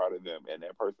 you're a part of them, and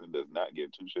that person does not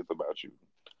give two shits about you.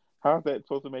 How's that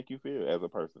supposed to make you feel as a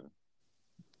person?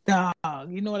 Dog,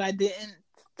 you know what I didn't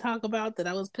talk about that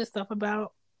I was pissed off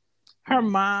about? Her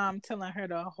mom telling her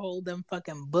to hold them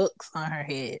fucking books on her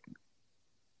head.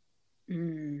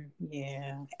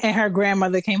 Yeah. And her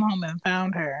grandmother came home and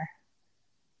found her.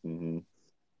 Mm-hmm.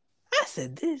 I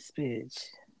said, this bitch.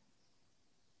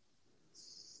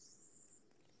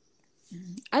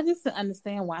 I just didn't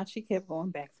understand why she kept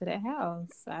going back to that house.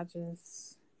 I'd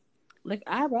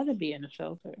rather be in a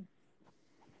shelter.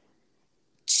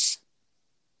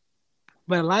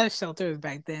 But a lot of shelters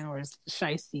back then were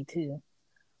shiesty too.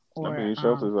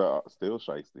 Shelters are still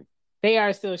shiesty. They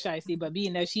are still shiesty, but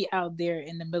being that she out there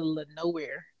in the middle of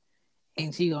nowhere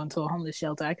and she going to a homeless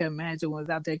shelter, I can imagine what's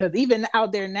out there. Because even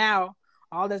out there now,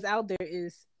 all that's out there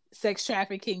is sex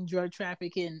trafficking, drug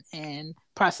trafficking, and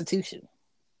prostitution.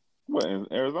 What, in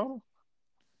Arizona?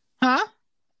 Huh?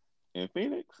 In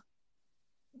Phoenix?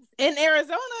 In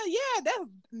Arizona, yeah,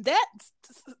 that's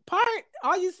part.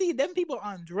 All you see, them people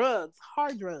on drugs,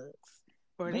 hard drugs,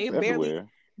 or they barely. Everywhere.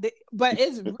 But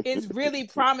it's really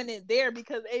prominent there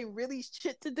because they really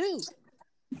shit to do.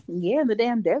 Yeah, in the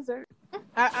damn desert.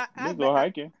 I go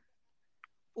hiking.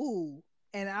 Ooh,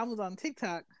 and I was on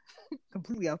TikTok,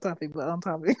 completely off topic, but on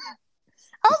topic.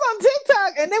 I was on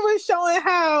TikTok and they were showing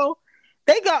how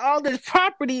They got all this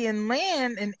property and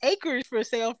land and acres for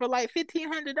sale for like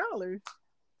 $1,500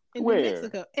 in New Where?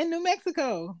 Mexico. In New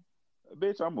Mexico,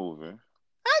 Bitch, I'm moving.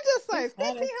 I just like It's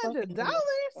hot as fuck in New Mexico.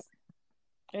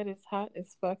 $1,500. It is hot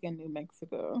as fuck in New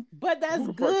Mexico. But that's Who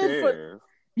the fuck good for. cares?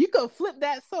 You could flip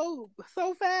that so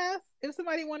fast if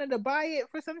somebody wanted to buy it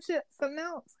for something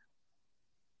else.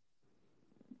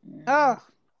 Oh,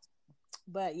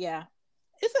 but yeah,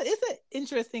 it's an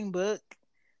interesting book.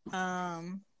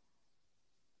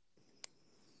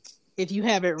 If you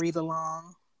haven't read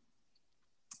along,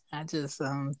 I just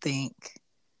think.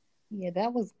 Yeah,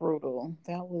 that was brutal.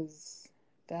 That was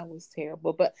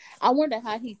terrible. But I wonder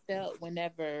how he felt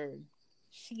whenever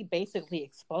she basically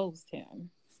exposed him.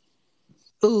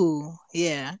 Ooh,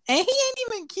 yeah, and he ain't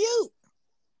even cute.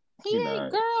 He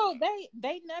ain't, girl.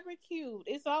 They never cute.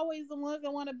 It's always the ones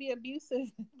that want to be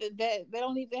abusive that they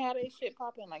don't even have their shit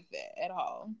popping like that at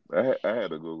all. I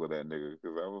had to Google that nigga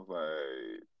because I was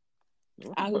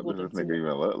like, what the fuck does this nigga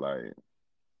even look like?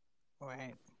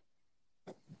 Right.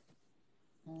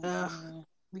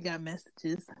 We got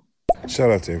messages. Shout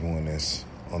out to everyone that's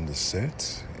on the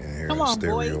set and here in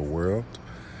Stereo World.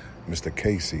 Mr.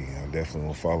 Casey, I definitely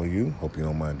will follow you. Hope you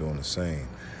don't mind doing the same.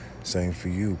 Same for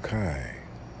you, Kai.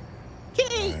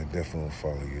 I definitely will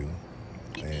follow you.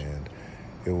 And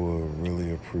it will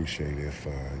really appreciate if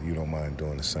you don't mind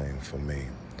doing the same for me.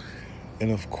 And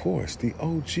of course, the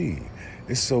OG.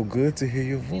 It's so good to hear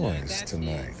your voice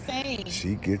tonight.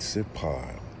 She gets it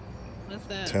pod. What's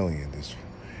that? Telling you this,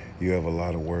 you have a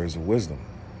lot of words of wisdom.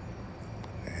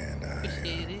 And I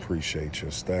appreciate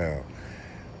your style,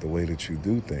 the way that you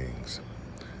do things.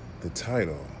 The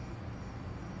title,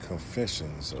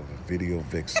 Confessions of a Video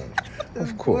Vixen.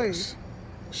 Of course,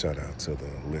 shout out to the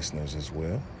listeners as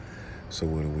well. So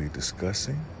what are we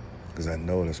discussing? Because I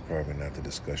know that's probably not the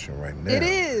discussion right now. It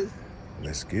is.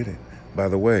 Let's get it. By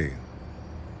the way,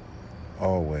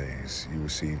 always you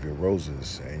receive your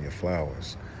roses and your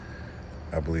flowers.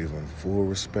 I believe in full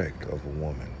respect of a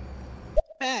woman.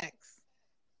 Facts.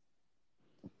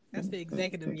 That's the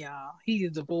executive, y'all. He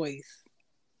is the voice.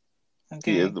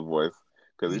 Okay. He is the voice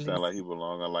because he sounds like he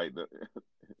belongs on like the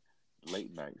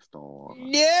late night storm.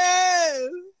 Yes.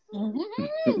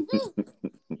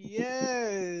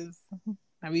 Yes.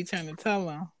 I be trying to tell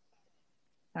him.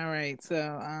 All right,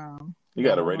 so he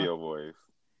got a radio voice.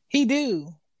 He do.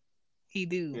 He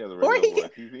has a radio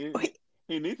voice.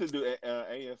 He needs to do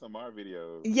ASMR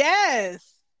videos.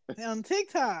 Yes, on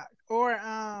TikTok or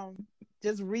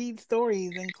just read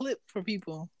stories and clips for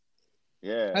people.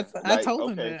 Yeah, I told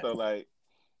him that.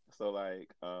 So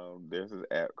there's this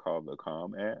app called the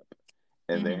Calm app,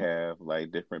 and they have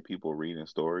like different people reading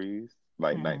stories,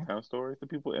 like nighttime stories to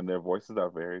people, and their voices are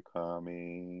very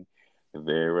calming,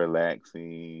 very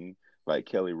relaxing. Like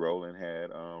Kelly Rowland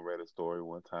had read a story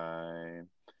one time.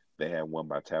 They had one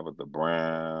by Tabitha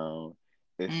Brown.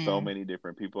 It's so many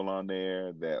different people on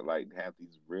there that like have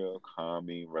these real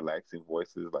calming, relaxing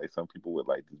voices. Like some people with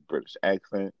like these British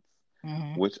accents,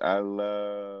 which I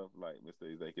love. Like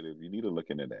Mr. Executive, you need to look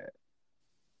into that.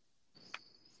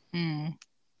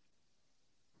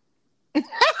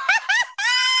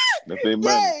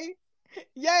 Yay!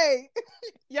 Yay!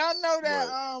 Y'all know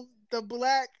that the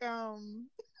black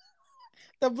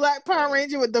Power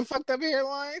Ranger with the fucked up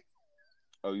hairline.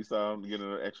 Oh, you saw him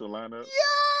getting an extra lineup? Yo!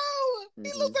 He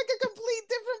looks like a complete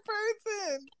different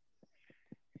person.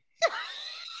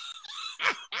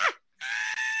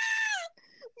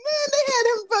 Man, they had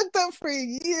him fucked up for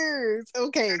years.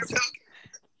 Okay,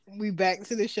 we back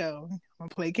to the show. I'm gonna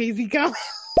play Casey Collins.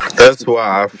 That's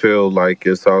why I feel like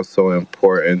it's also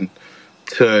important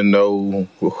to know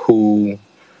who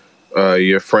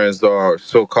your friends are,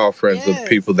 so-called friends, of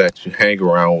people that you hang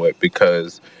around with,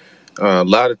 because a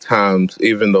lot of times,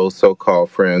 even those so-called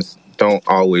friends don't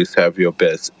always have your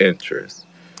best interests.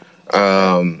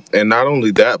 And not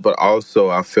only that, but also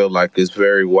I feel like it's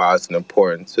very wise and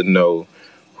important to know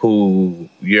who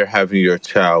you're having your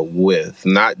child with,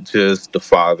 not just the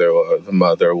father or the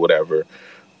mother or whatever,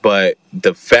 but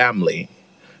the family,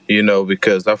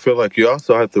 because I feel like you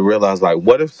also have to realize, like,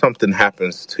 what if something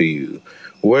happens to you?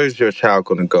 Where's your child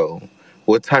going to go?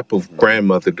 What type of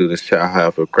grandmother do this child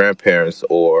have, or grandparents,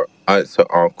 or aunts,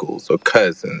 or uncles, or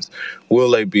cousins?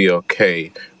 Will they be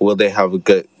okay? Will they have a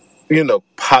good,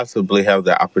 possibly have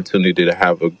the opportunity to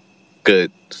have a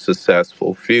good,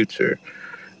 successful future,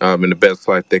 in the best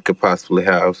life they could possibly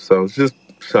have? So it's just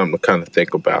something to kind of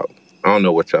think about. I don't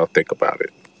know what y'all think about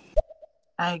it.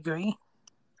 I agree.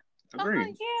 Yeah.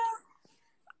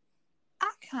 I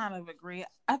kind of agree.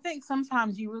 I think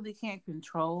sometimes you really can't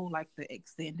control like the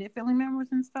extended family members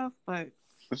and stuff, but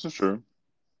this is true.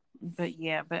 But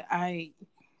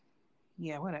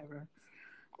yeah, whatever.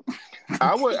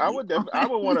 I would definitely, I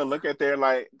would want to look at their,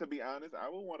 like, to be honest, I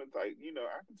would want to, like,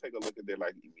 I can take a look at their,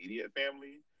 like, immediate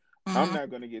family. I'm not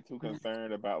going to get too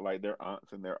concerned about, like, their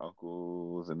aunts and their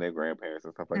uncles and their grandparents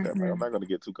and stuff like that. Like, I'm not going to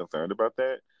get too concerned about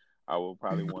that. I will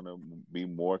probably want to be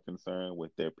more concerned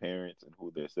with their parents and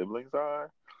who their siblings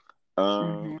are.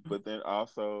 But then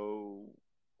also,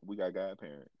 we got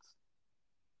godparents.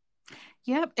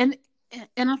 Yep, and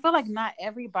I feel like not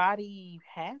everybody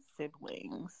has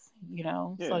siblings,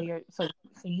 Yeah. So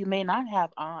you may not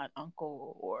have aunt,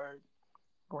 uncle, or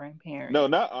grandparents. No,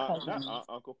 not aunt,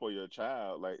 uncle for your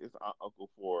child. Like, it's aunt, uncle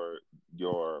for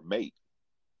your mate.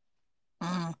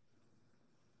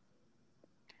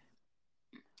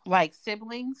 Like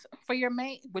siblings for your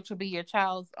mate, which would be your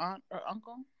child's aunt or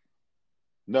uncle.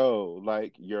 No,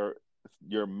 like your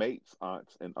mate's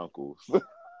aunts and uncles.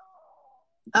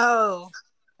 Oh,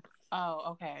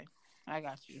 okay. I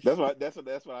got you.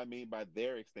 That's what I mean by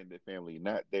their extended family,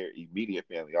 not their immediate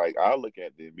family. Like, I'll look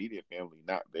at the immediate family,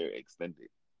 not their extended.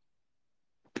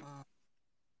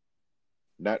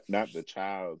 Not the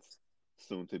child's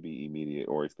soon to be immediate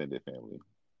or extended family.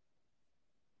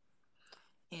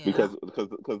 Yeah. Because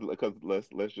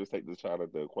let's just take the child out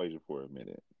of the equation for a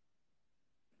minute.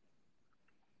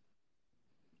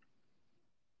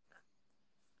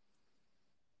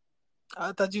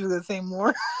 I thought you were gonna say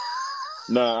more.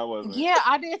 No, I wasn't. Yeah,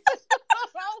 I did. I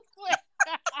was waiting.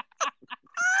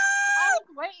 I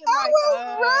was ready.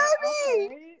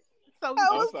 Okay. So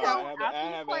I'm sorry. I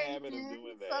have a habit of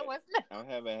doing that. I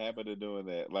have a habit of doing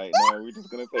that. Like, no, we're just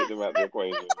gonna take them out the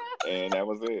equation, and that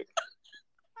was it.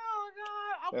 Oh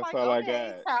God! That's all I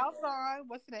got. Child son,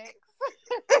 what's next?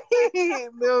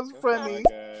 That was funny.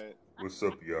 What's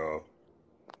up, y'all?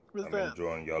 I'm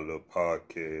enjoying y'all little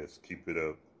podcast. Keep it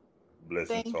up.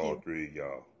 Blessings to all three of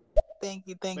y'all. Thank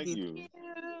you.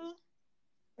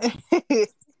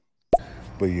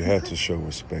 But you have to show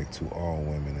respect to all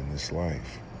women in this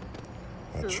life.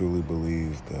 I truly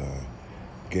believe the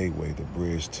gateway, the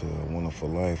bridge to a wonderful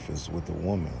life is with a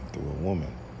woman, through a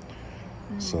woman.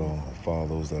 So for all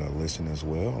those that are listening as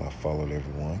well, I followed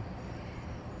everyone.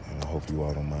 And I hope you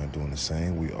all don't mind doing the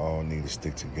same. We all need to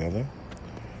stick together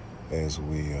as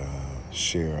we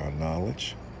share our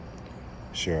knowledge,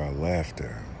 share our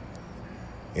laughter,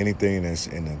 anything that's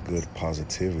in a good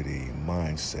positivity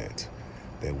mindset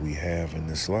that we have in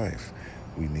this life.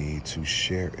 We need to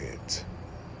share it.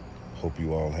 Hope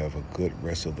you all have a good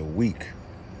rest of the week.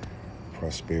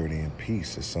 Prosperity and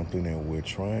peace is something that we're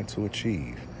trying to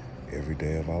achieve every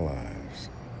day of our lives.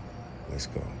 Let's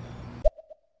go.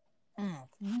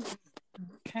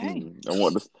 Okay. I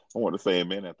want to say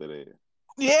amen after that.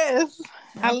 Yes.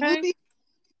 Hallelujah.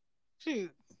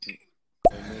 Shoot.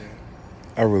 Amen.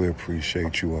 I really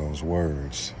appreciate you all's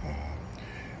words.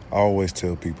 I always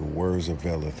tell people words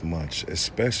availeth much,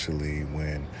 especially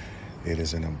when it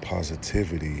is in a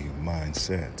positivity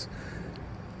mindset.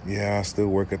 Yeah, I still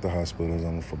work at the hospital as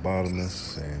I'm a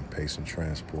phlebotomist and patient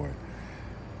transport.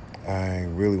 I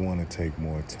really want to take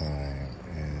more time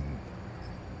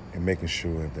and making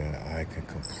sure that I can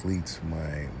complete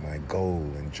my goal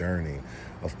and journey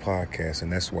of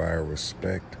podcasting. That's why I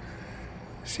respect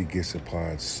She Gets It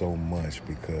Pod so much,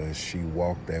 because she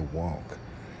walked that walk.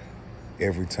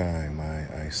 Every time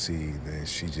I see that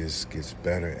she just gets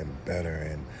better and better,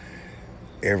 and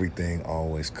everything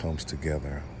always comes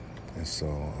together. And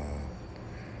so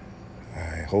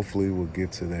I hopefully will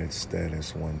get to that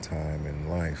status one time in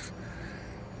life,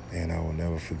 and I will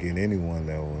never forget anyone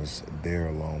that was there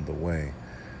along the way.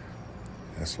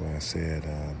 That's why I said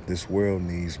this world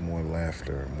needs more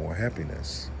laughter, more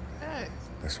happiness.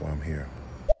 That's why I'm here.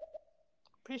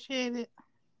 Appreciate it.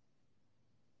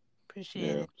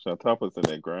 Yeah, Shantapa's in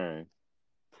that grind.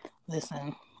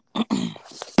 Listen,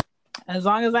 as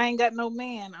long as I ain't got no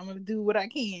man, I'm gonna do what I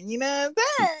can. You know what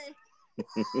I'm saying?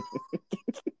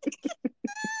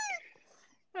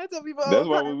 I tell people That's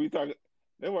why we be talking.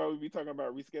 That's why we be talking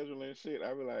about rescheduling shit.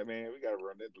 I be like, man, we gotta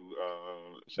run that through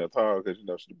Chantal, because she's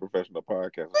the professional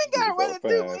podcaster. We gotta run it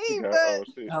through me, but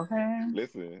shit. Okay.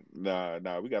 Listen,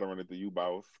 nah, we gotta run it through you,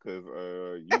 boss, because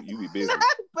you be busy.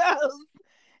 Boss.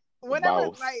 Whenever,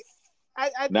 boss. like,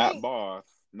 I not think... boss,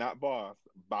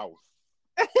 boss.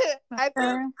 I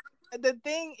think the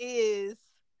thing is,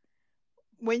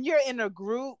 when you're in a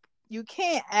group, you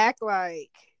can't act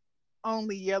like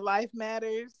only your life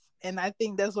matters. And I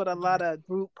think that's what a lot of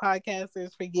group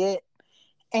podcasters forget.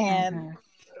 And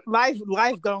life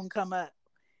gonna come up.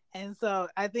 And so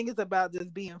I think it's about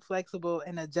just being flexible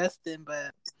and adjusting.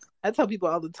 But I tell people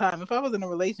all the time, if I was in a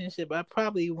relationship, I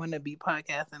probably wouldn't be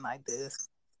podcasting like this.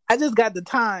 I just got the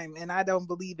time, and I don't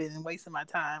believe in wasting my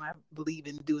time. I believe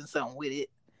in doing something with it.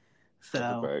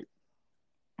 So,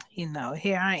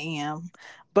 here I am.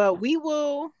 But we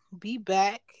will be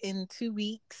back in 2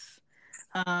 weeks.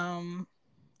 Where's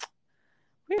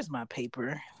my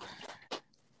paper?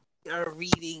 You're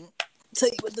reading. Tell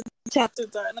you what the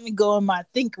chapters are. Let me go in my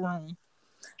think room.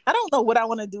 I don't know what I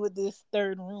want to do with this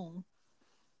third room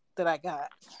that I got.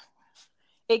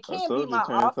 It can't be my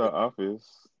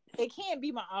office. It can't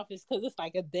be my office because it's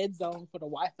like a dead zone for the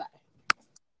Wi-Fi.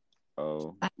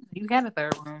 Oh, you got a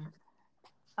third room.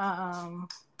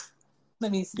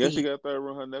 Let me see. Yeah, she got a third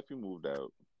room. Her nephew moved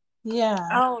out. Yeah.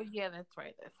 Oh, yeah, that's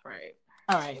right.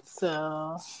 All right,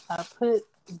 so I put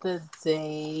the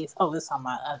days. Oh, it's on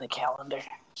my other calendar.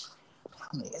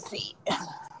 Let me see.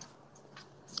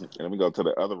 Let me go to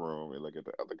the other room and look at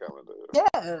the other calendar.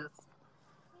 Yes.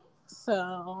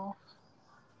 So.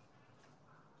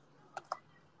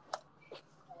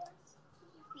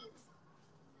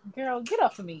 Girl, get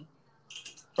off of me.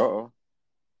 Uh-oh.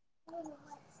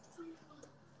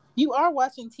 You are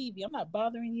watching TV. I'm not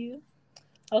bothering you.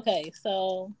 Okay,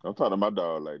 so. I'm talking to my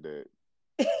dog like that.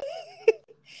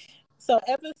 So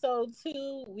episode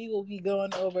 2, we will be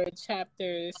going over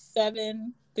chapters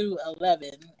 7 through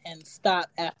 11 and stop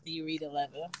after you read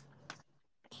 11. All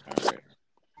right.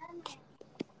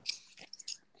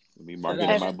 Let me mark it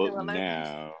in my book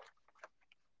now.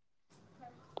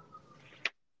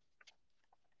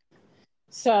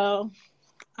 So,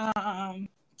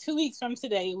 2 weeks from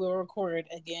today, we'll record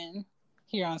again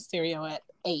here on Stereo at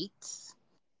 8.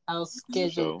 I'll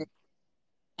schedule it.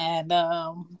 And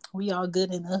we all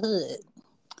good in the hood.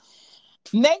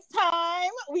 Next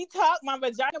time we talk, my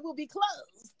vagina will be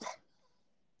closed.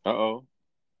 Uh-oh.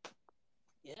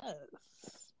 Yes.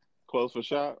 Close for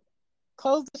shop?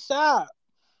 Close the shop.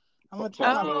 I'm gonna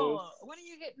tell when are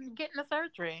you getting the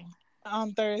surgery?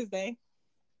 On Thursday.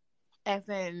 As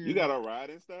in, you got a ride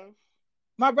and stuff?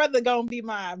 My brother gonna be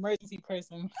my emergency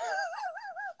person.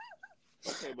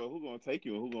 Okay, but who gonna take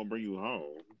you and who gonna bring you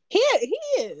home? He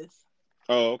is.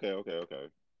 Oh, okay.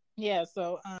 Yeah,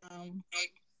 so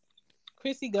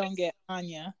Chrissy gonna get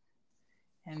Anya,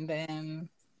 and then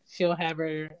she'll have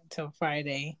her till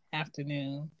Friday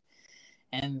afternoon,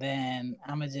 and then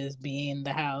I'ma just be in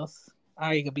the house.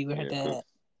 Ari gonna be with her dad.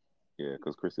 Yeah,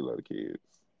 because Chrissy love the kids.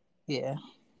 Yeah.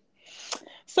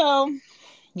 So,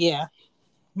 yeah,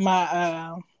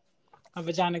 my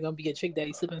vagina gonna be a Trick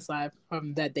Daddy slip and slide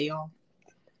from that day on.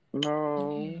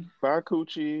 No, buy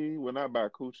coochie. Well, not buy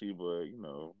coochie, but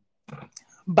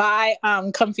buy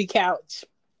comfy couch.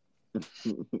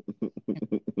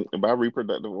 Buy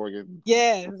reproductive organs.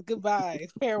 Yes, goodbye,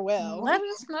 farewell. Let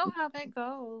us know how that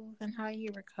goes and how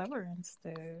you recover and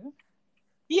stuff.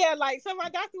 Yeah, so my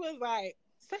doctor was like,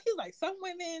 he's like, some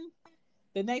women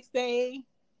the next day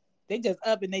they just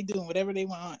up and they doing whatever they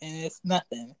want and it's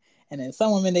nothing, and then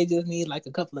some women they just need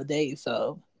a couple of days.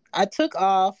 So I took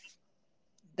off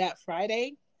that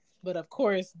Friday, but of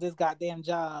course this goddamn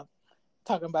job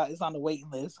talking about it's on the waiting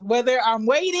list. Whether I'm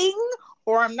waiting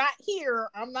or I'm not here,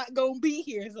 I'm not gonna be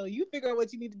here. So you figure out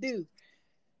what you need to do.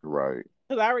 Right.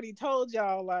 Because I already told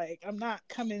y'all I'm not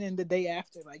coming in the day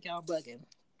after. Y'all bugging.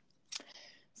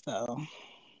 So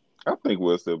I think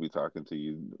we'll still be talking to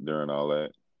you during all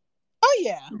that. Oh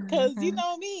yeah, because you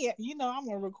know me. I'm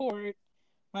gonna record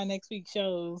my next week's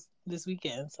shows this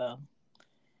weekend. So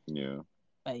yeah.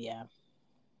 But yeah.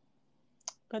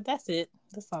 But that's it.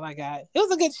 That's all I got. It was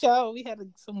a good show. We had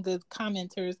some good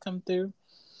commenters come through.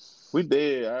 We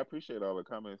did. I appreciate all the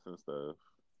comments and stuff.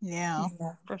 Yeah,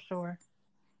 for sure.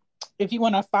 If you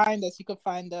want to find us, you can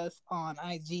find us on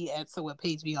IG at So What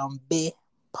Page Be on B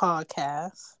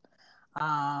Podcast.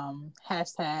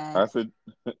 Hashtag.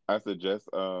 I suggest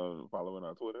following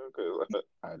on Twitter because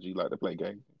IG like to play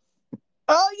games.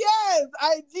 Oh yes,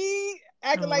 IG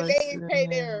acting like they ain't pay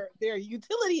their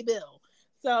utility bill.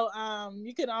 So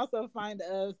you can also find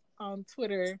us on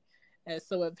Twitter at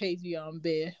So What Page Be on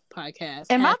B Podcast.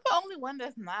 Am I the only one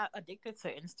that's not addicted to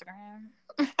Instagram?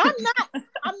 I'm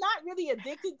not really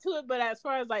addicted to it, but as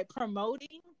far as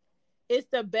promoting, it's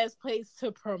the best place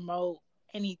to promote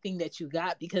anything that you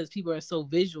got because people are so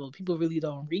visual. People really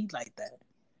don't read like that.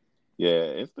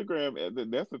 Yeah, Instagram,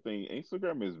 that's the thing.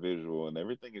 Instagram is visual and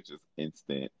everything is just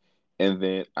instant. And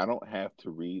then I don't have to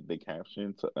read the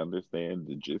caption to understand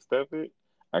the gist of it.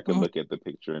 I can look at the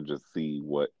picture and just see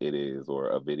what it is or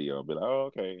a video and be like, oh,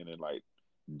 okay. And then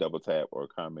double tap or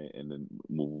comment and then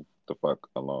move the fuck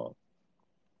along.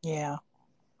 Yeah.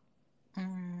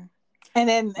 And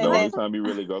then the only time you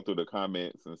really go through the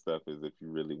comments and stuff is if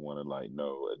you really want to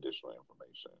know additional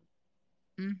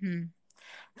information.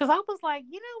 Because I was like,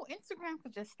 Instagram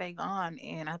could just stay gone,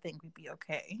 and I think we'd be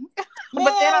okay. Man,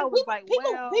 but then I was like,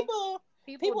 people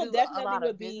do definitely a lot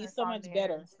would of be business so on much there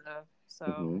better. and stuff. So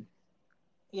Mm-hmm.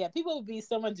 Yeah, people would be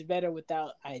so much better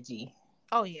without IG.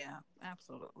 Oh yeah,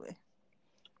 absolutely.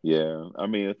 Yeah, I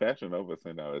mean, Fashion Nova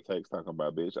sent out a text talking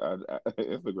about, bitch,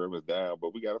 Instagram is down,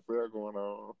 but we got a sale going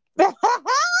on.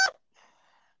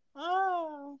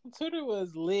 Oh, Twitter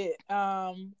was lit.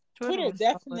 Twitter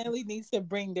definitely needs to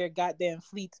bring their goddamn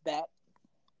fleets back.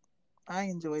 I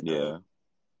enjoyed those. Yeah.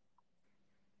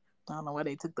 I don't know why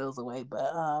they took those away,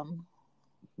 but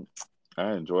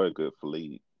I enjoy a good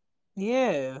fleet.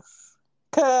 Yes.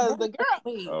 Cause the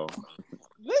girl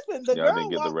listen, the y'all girl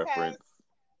didn't get the past. reference.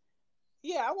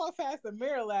 Yeah, I walked past the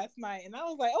mirror last night and I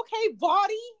was like, okay,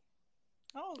 body.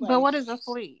 But what is a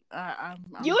fleet?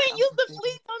 You ain't used the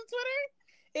fleet on Twitter?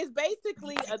 It's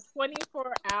basically a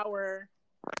 24-hour.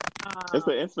 It's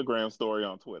an Instagram story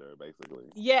on Twitter, basically.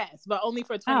 Yes, but only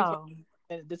for 24 hours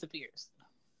and it disappears.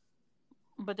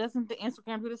 But doesn't the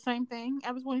Instagram do the same thing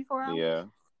every 24 hours? Yeah.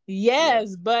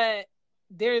 Yes, but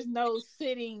there's no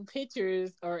sitting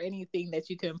pictures or anything that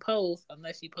you can post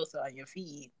unless you post it on your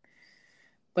feed.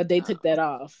 But they took that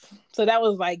off. So that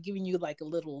was like giving you like a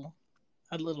little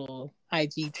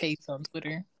IG taste on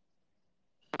Twitter.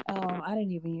 Oh, I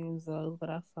didn't even use those, but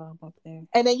I saw them up there.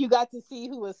 And then you got to see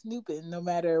who was snooping, no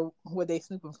matter where they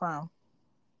snooping from.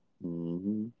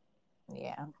 Mm-hmm.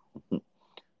 Yeah.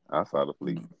 I saw the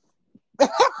fleet. I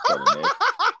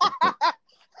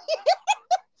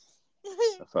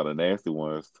saw the nasty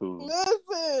ones too.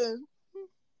 Listen.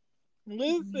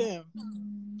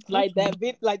 Like that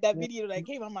video that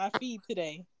came on my feed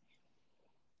today.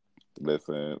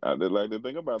 Listen, the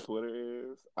thing about Twitter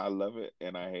is I love it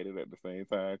and I hate it at the same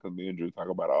time because me and Drew talk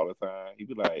about it all the time. He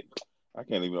be like, I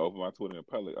can't even open my Twitter in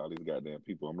public. All these goddamn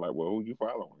people. I'm like, well, who you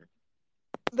following?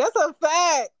 That's a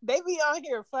fact. They be on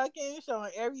here fucking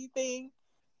showing everything.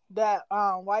 That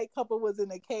white couple was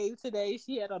in a cave today.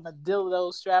 She had on a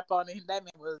dildo strap on, and that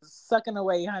man was sucking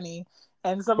away, honey.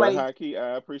 And somebody, but Haki,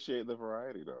 I appreciate the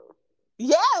variety though.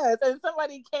 Yes, and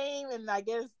somebody came, and I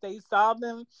guess they saw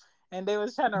them, and they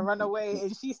was trying to run away,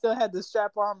 and she still had the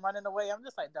strap on, running away. I'm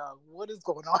just like, dog, what is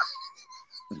going on?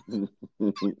 I'm just like,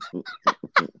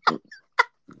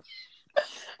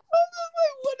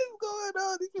 what is going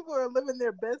on? These people are living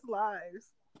their best lives.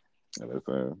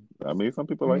 Listen, I mean, some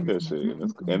people like that shit,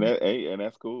 and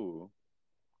that's cool.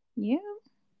 Yeah,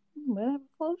 whatever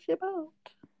floats your boat.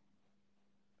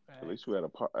 At least you had a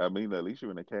park. I mean, at least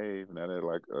you're in a cave, not at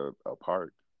like a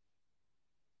park.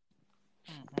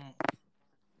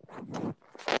 Mm-hmm.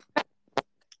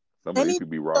 Somebody could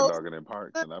be raw dogging in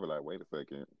parks, and I'd be like, wait a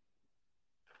second.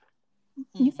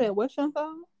 You said what,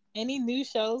 Chantal? Any new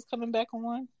shows coming back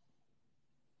on?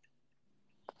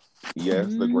 Yes,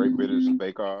 the Great British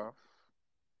Bake Off.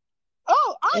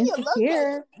 Oh, Anya loves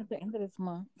that. At the end of this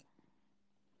month.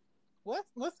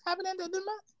 What's happening at the end of the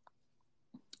month?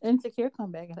 Insecure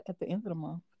come back at the end of the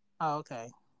month. Oh,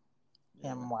 okay.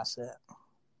 Yeah, I'm gonna watch that.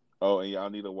 Oh, and y'all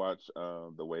need to watch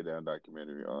the Way Down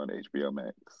documentary on HBO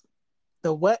Max.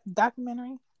 The what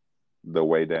documentary? The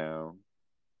Way Down.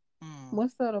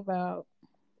 What's that about?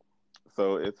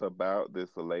 So it's about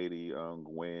this lady,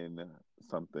 Gwen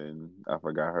something. I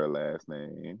forgot her last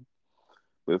name.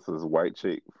 This is a white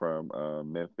chick from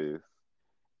Memphis,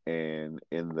 and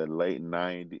in the late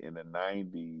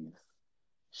 '90s,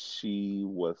 she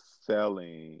was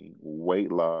selling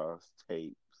weight loss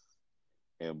tapes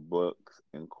and books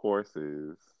and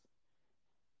courses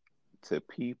to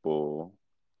people,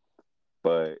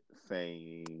 but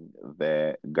saying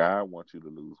that God wants you to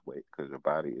lose weight because your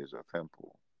body is your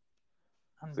temple.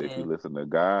 So if you listen to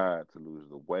God to lose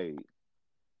the weight,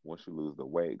 once you lose the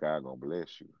weight, God gonna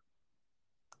bless you.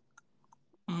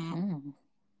 Mm-hmm.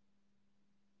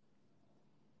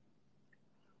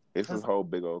 It's this whole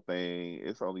big old thing.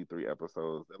 It's only 3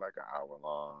 episodes. They're like an hour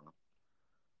long.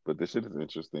 But this shit is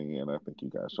interesting, and I think you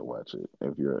guys should watch it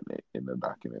if you're in the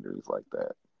documentaries like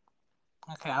that.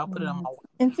 Okay, I'll put it on my...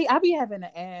 And see, I be having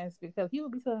to ask because he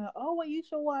would be saying, oh, well, you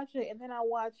should watch it. And then I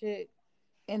watch it,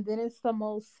 and then it's the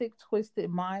most sick, twisted,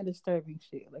 mind-disturbing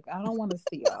shit. Like, I don't want to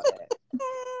see all that.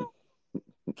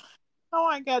 Oh,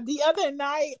 my God. The other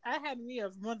night, I had me a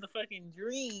motherfucking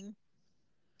dream.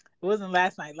 It wasn't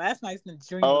last night. Last night's the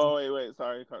dream. Oh, wait.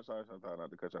 Sorry, Chantal,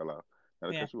 not to cut y'all off.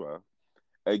 Not to cut you off.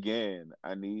 Again,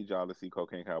 I need y'all to see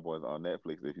Cocaine Cowboys on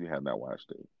Netflix if you have not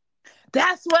watched it.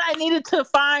 That's what I needed to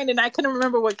find, and I couldn't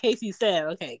remember what Casey said.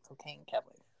 Okay, Cocaine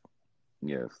Cowboys.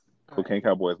 Yes. Cocaine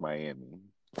Cowboys Miami.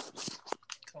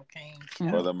 Cocaine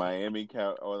Or the Miami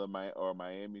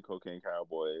Miami Cocaine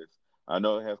Cowboys I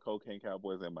know it has Cocaine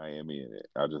Cowboys in Miami in it.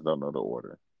 I just don't know the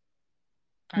order.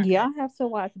 Yeah, I have to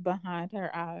watch Behind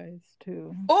Her Eyes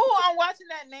too. Oh, I'm watching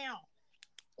that now.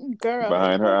 Girl,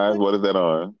 Behind Her Eyes. What is that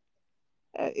on?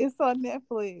 It's on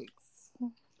Netflix.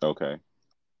 Okay.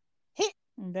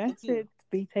 That shit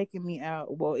be taking me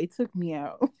out. Well, it took me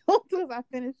out because I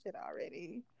finished it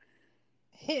already.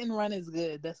 Hit and Run is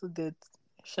good. That's a good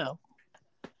show.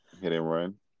 Hit and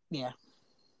Run. Yeah.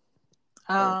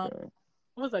 Okay.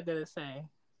 What was I gonna say?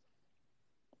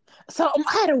 So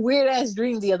I had a weird ass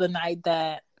dream the other night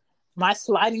that my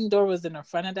sliding door was in the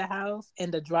front of the house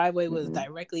and the driveway was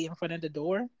directly in front of the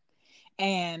door,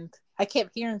 and I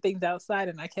kept hearing things outside,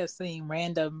 and I kept seeing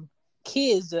random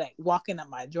kids like walking up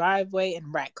my driveway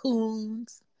and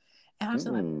raccoons, and I was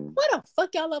like, "What the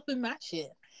fuck y'all up in my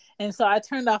shit?" And so I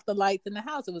turned off the lights in the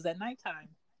house. It was at nighttime,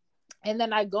 and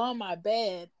then I go on my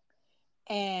bed,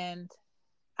 and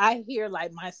I hear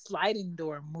like my sliding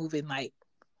door moving, like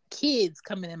kids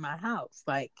coming in my house,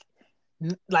 like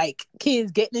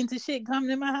kids getting into shit coming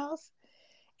in my house,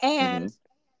 and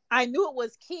I knew it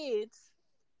was kids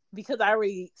because I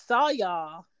already saw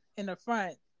y'all in the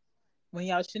front when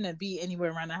y'all shouldn't be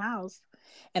anywhere around the house.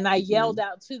 And I yelled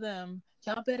out to them,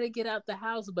 y'all better get out the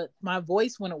house, but my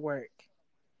voice wouldn't work.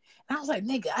 And I was like,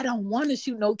 nigga, I don't want to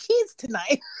shoot no kids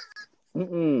tonight. Because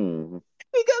I didn't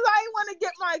want to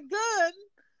get my gun.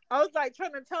 I was like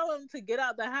trying to tell them to get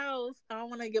out the house. I don't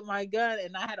want to get my gun.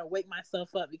 And I had to wake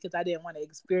myself up because I didn't want to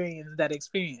experience that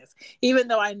experience. Even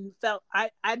though I felt, I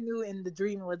knew in the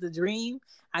dream it was a dream,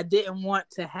 I didn't want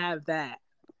to have that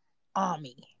on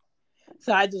me.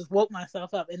 So I just woke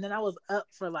myself up. And then I was up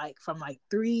for from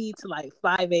 3 to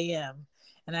 5 a.m.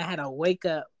 And I had to wake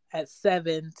up at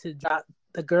 7 to drop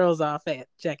the girls off at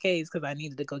Jack Hayes because I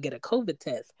needed to go get a COVID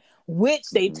test, which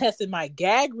they tested my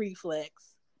gag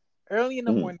reflex early in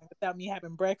the morning without me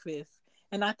having breakfast.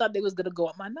 And I thought they was going to go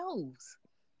up my nose.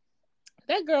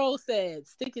 That girl said,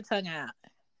 stick your tongue out.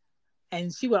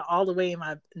 And she went all the way in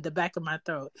the back of my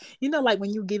throat. You know, like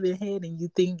when you give it head and you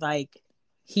think like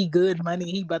he good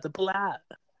money, he about to pull out.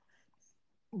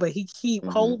 But he keep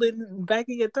holding back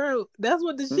of your throat. That's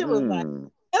what the shit was like.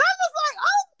 And I was like,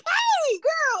 okay,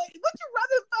 girl, what you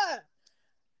rubbing for?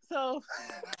 So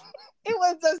it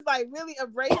was just like really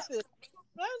abrasive.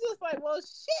 I was just like, well,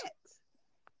 shit.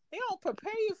 They don't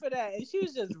prepare you for that. And she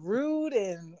was just rude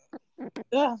and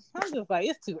I'm just like,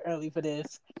 it's too early for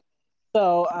this.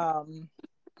 So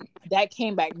that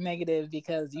came back negative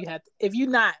because you have to, if you're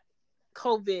not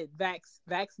COVID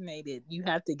vaccinated, you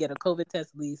have to get a COVID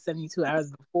test at least 72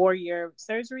 hours before your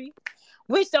surgery,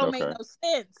 which don't make no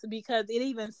sense because it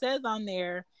even says on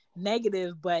there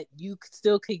negative, but you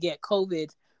still could get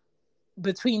COVID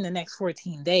between the next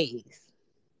 14 days.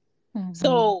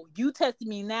 So you testing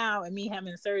me now and me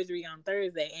having surgery on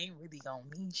Thursday ain't really gonna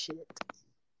mean shit.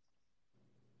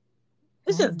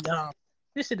 It's just dumb.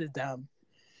 This shit is dumb.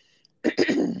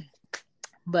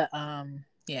 But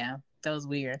yeah, that was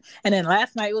weird. And then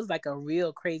last night it was like a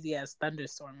real crazy ass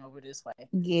thunderstorm over this way.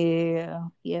 Yeah.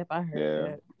 Yep, I heard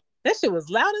that. That shit was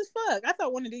loud as fuck. I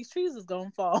thought one of these trees was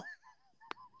gonna fall.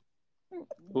 It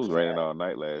was raining all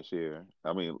night last year.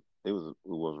 I mean, it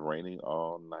was raining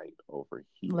all night over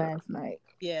here. Last night.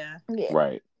 Yeah.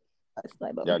 Right. Last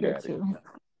night over Y'all here got too.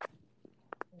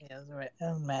 Yeah, it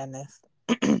was madness.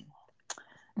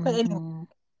 But anyway,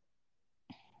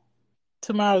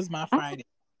 tomorrow's my Friday.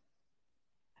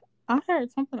 I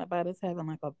heard something about us having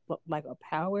like a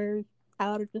power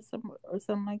outage or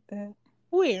something like that.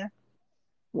 Where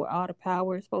all the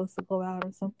power is supposed to go out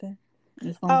or something.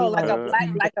 It's gonna be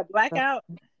like a blackout.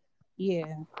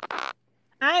 Yeah.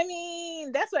 I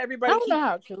mean, that's what everybody. I don't know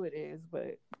how true it is,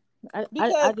 but I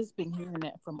just been hearing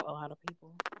that from a lot of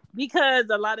people. Because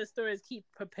a lot of stores keep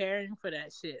preparing for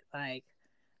that shit, like,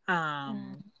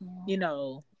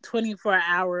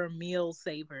 24-hour meal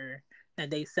saver that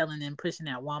they selling and pushing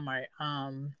at Walmart,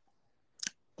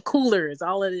 coolers,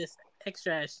 all of this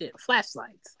extra shit,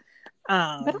 flashlights. But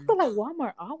I feel like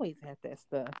Walmart always had that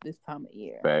stuff this time of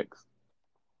year. Facts.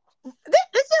 It's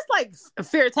just like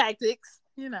fear tactics,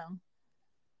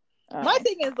 My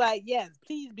thing is like, yes,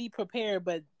 please be prepared,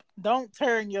 but don't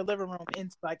turn your living room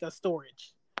into like a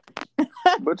storage.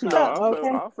 But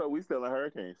also we still in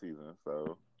hurricane season,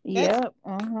 so yep,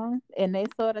 and they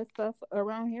saw that stuff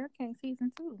around hurricane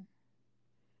season too.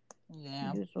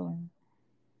 Yeah, usually.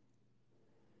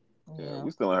 Yeah,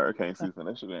 we still in hurricane season.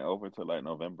 That shit ain't over until like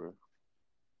November.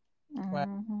 Right.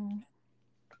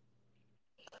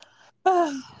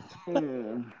 I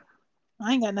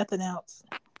ain't got nothing else.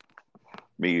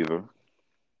 Me either.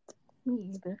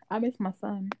 I miss my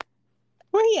son.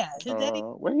 Where he at? His daddy?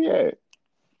 Where he at?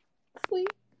 Sleep.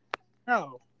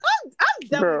 Oh,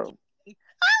 Girl. I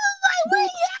was like, where you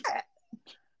at?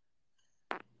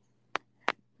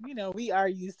 You know, we are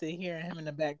used to hearing him in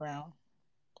the background.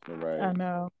 Right. I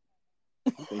know.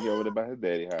 You think he over there by his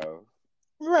daddy house.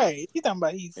 Right. He's talking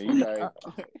about he's sleep. Like,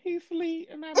 he's sleep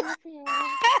and I miss him.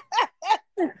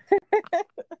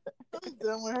 I'm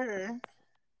done with her.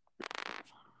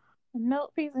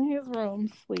 Nope, he's in his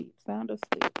room, sound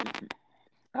asleep.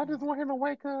 I just want him to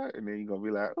wake up, and then you're gonna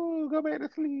be like, "Oh, go back to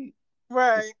sleep."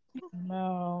 Right.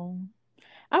 No,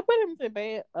 I put him to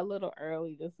bed a little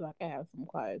early just so I can have some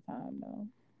quiet time, though.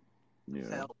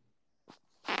 Yeah.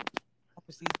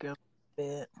 These girls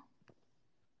bed.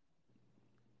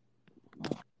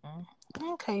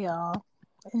 Okay, y'all.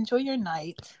 Enjoy your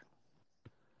night.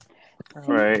 All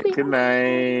right. Good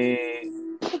night.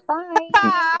 Goodbye.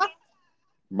 Bye.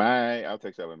 Bye. I'll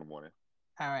text y'all in the morning.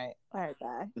 All right. All right.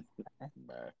 Bye.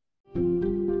 Bye.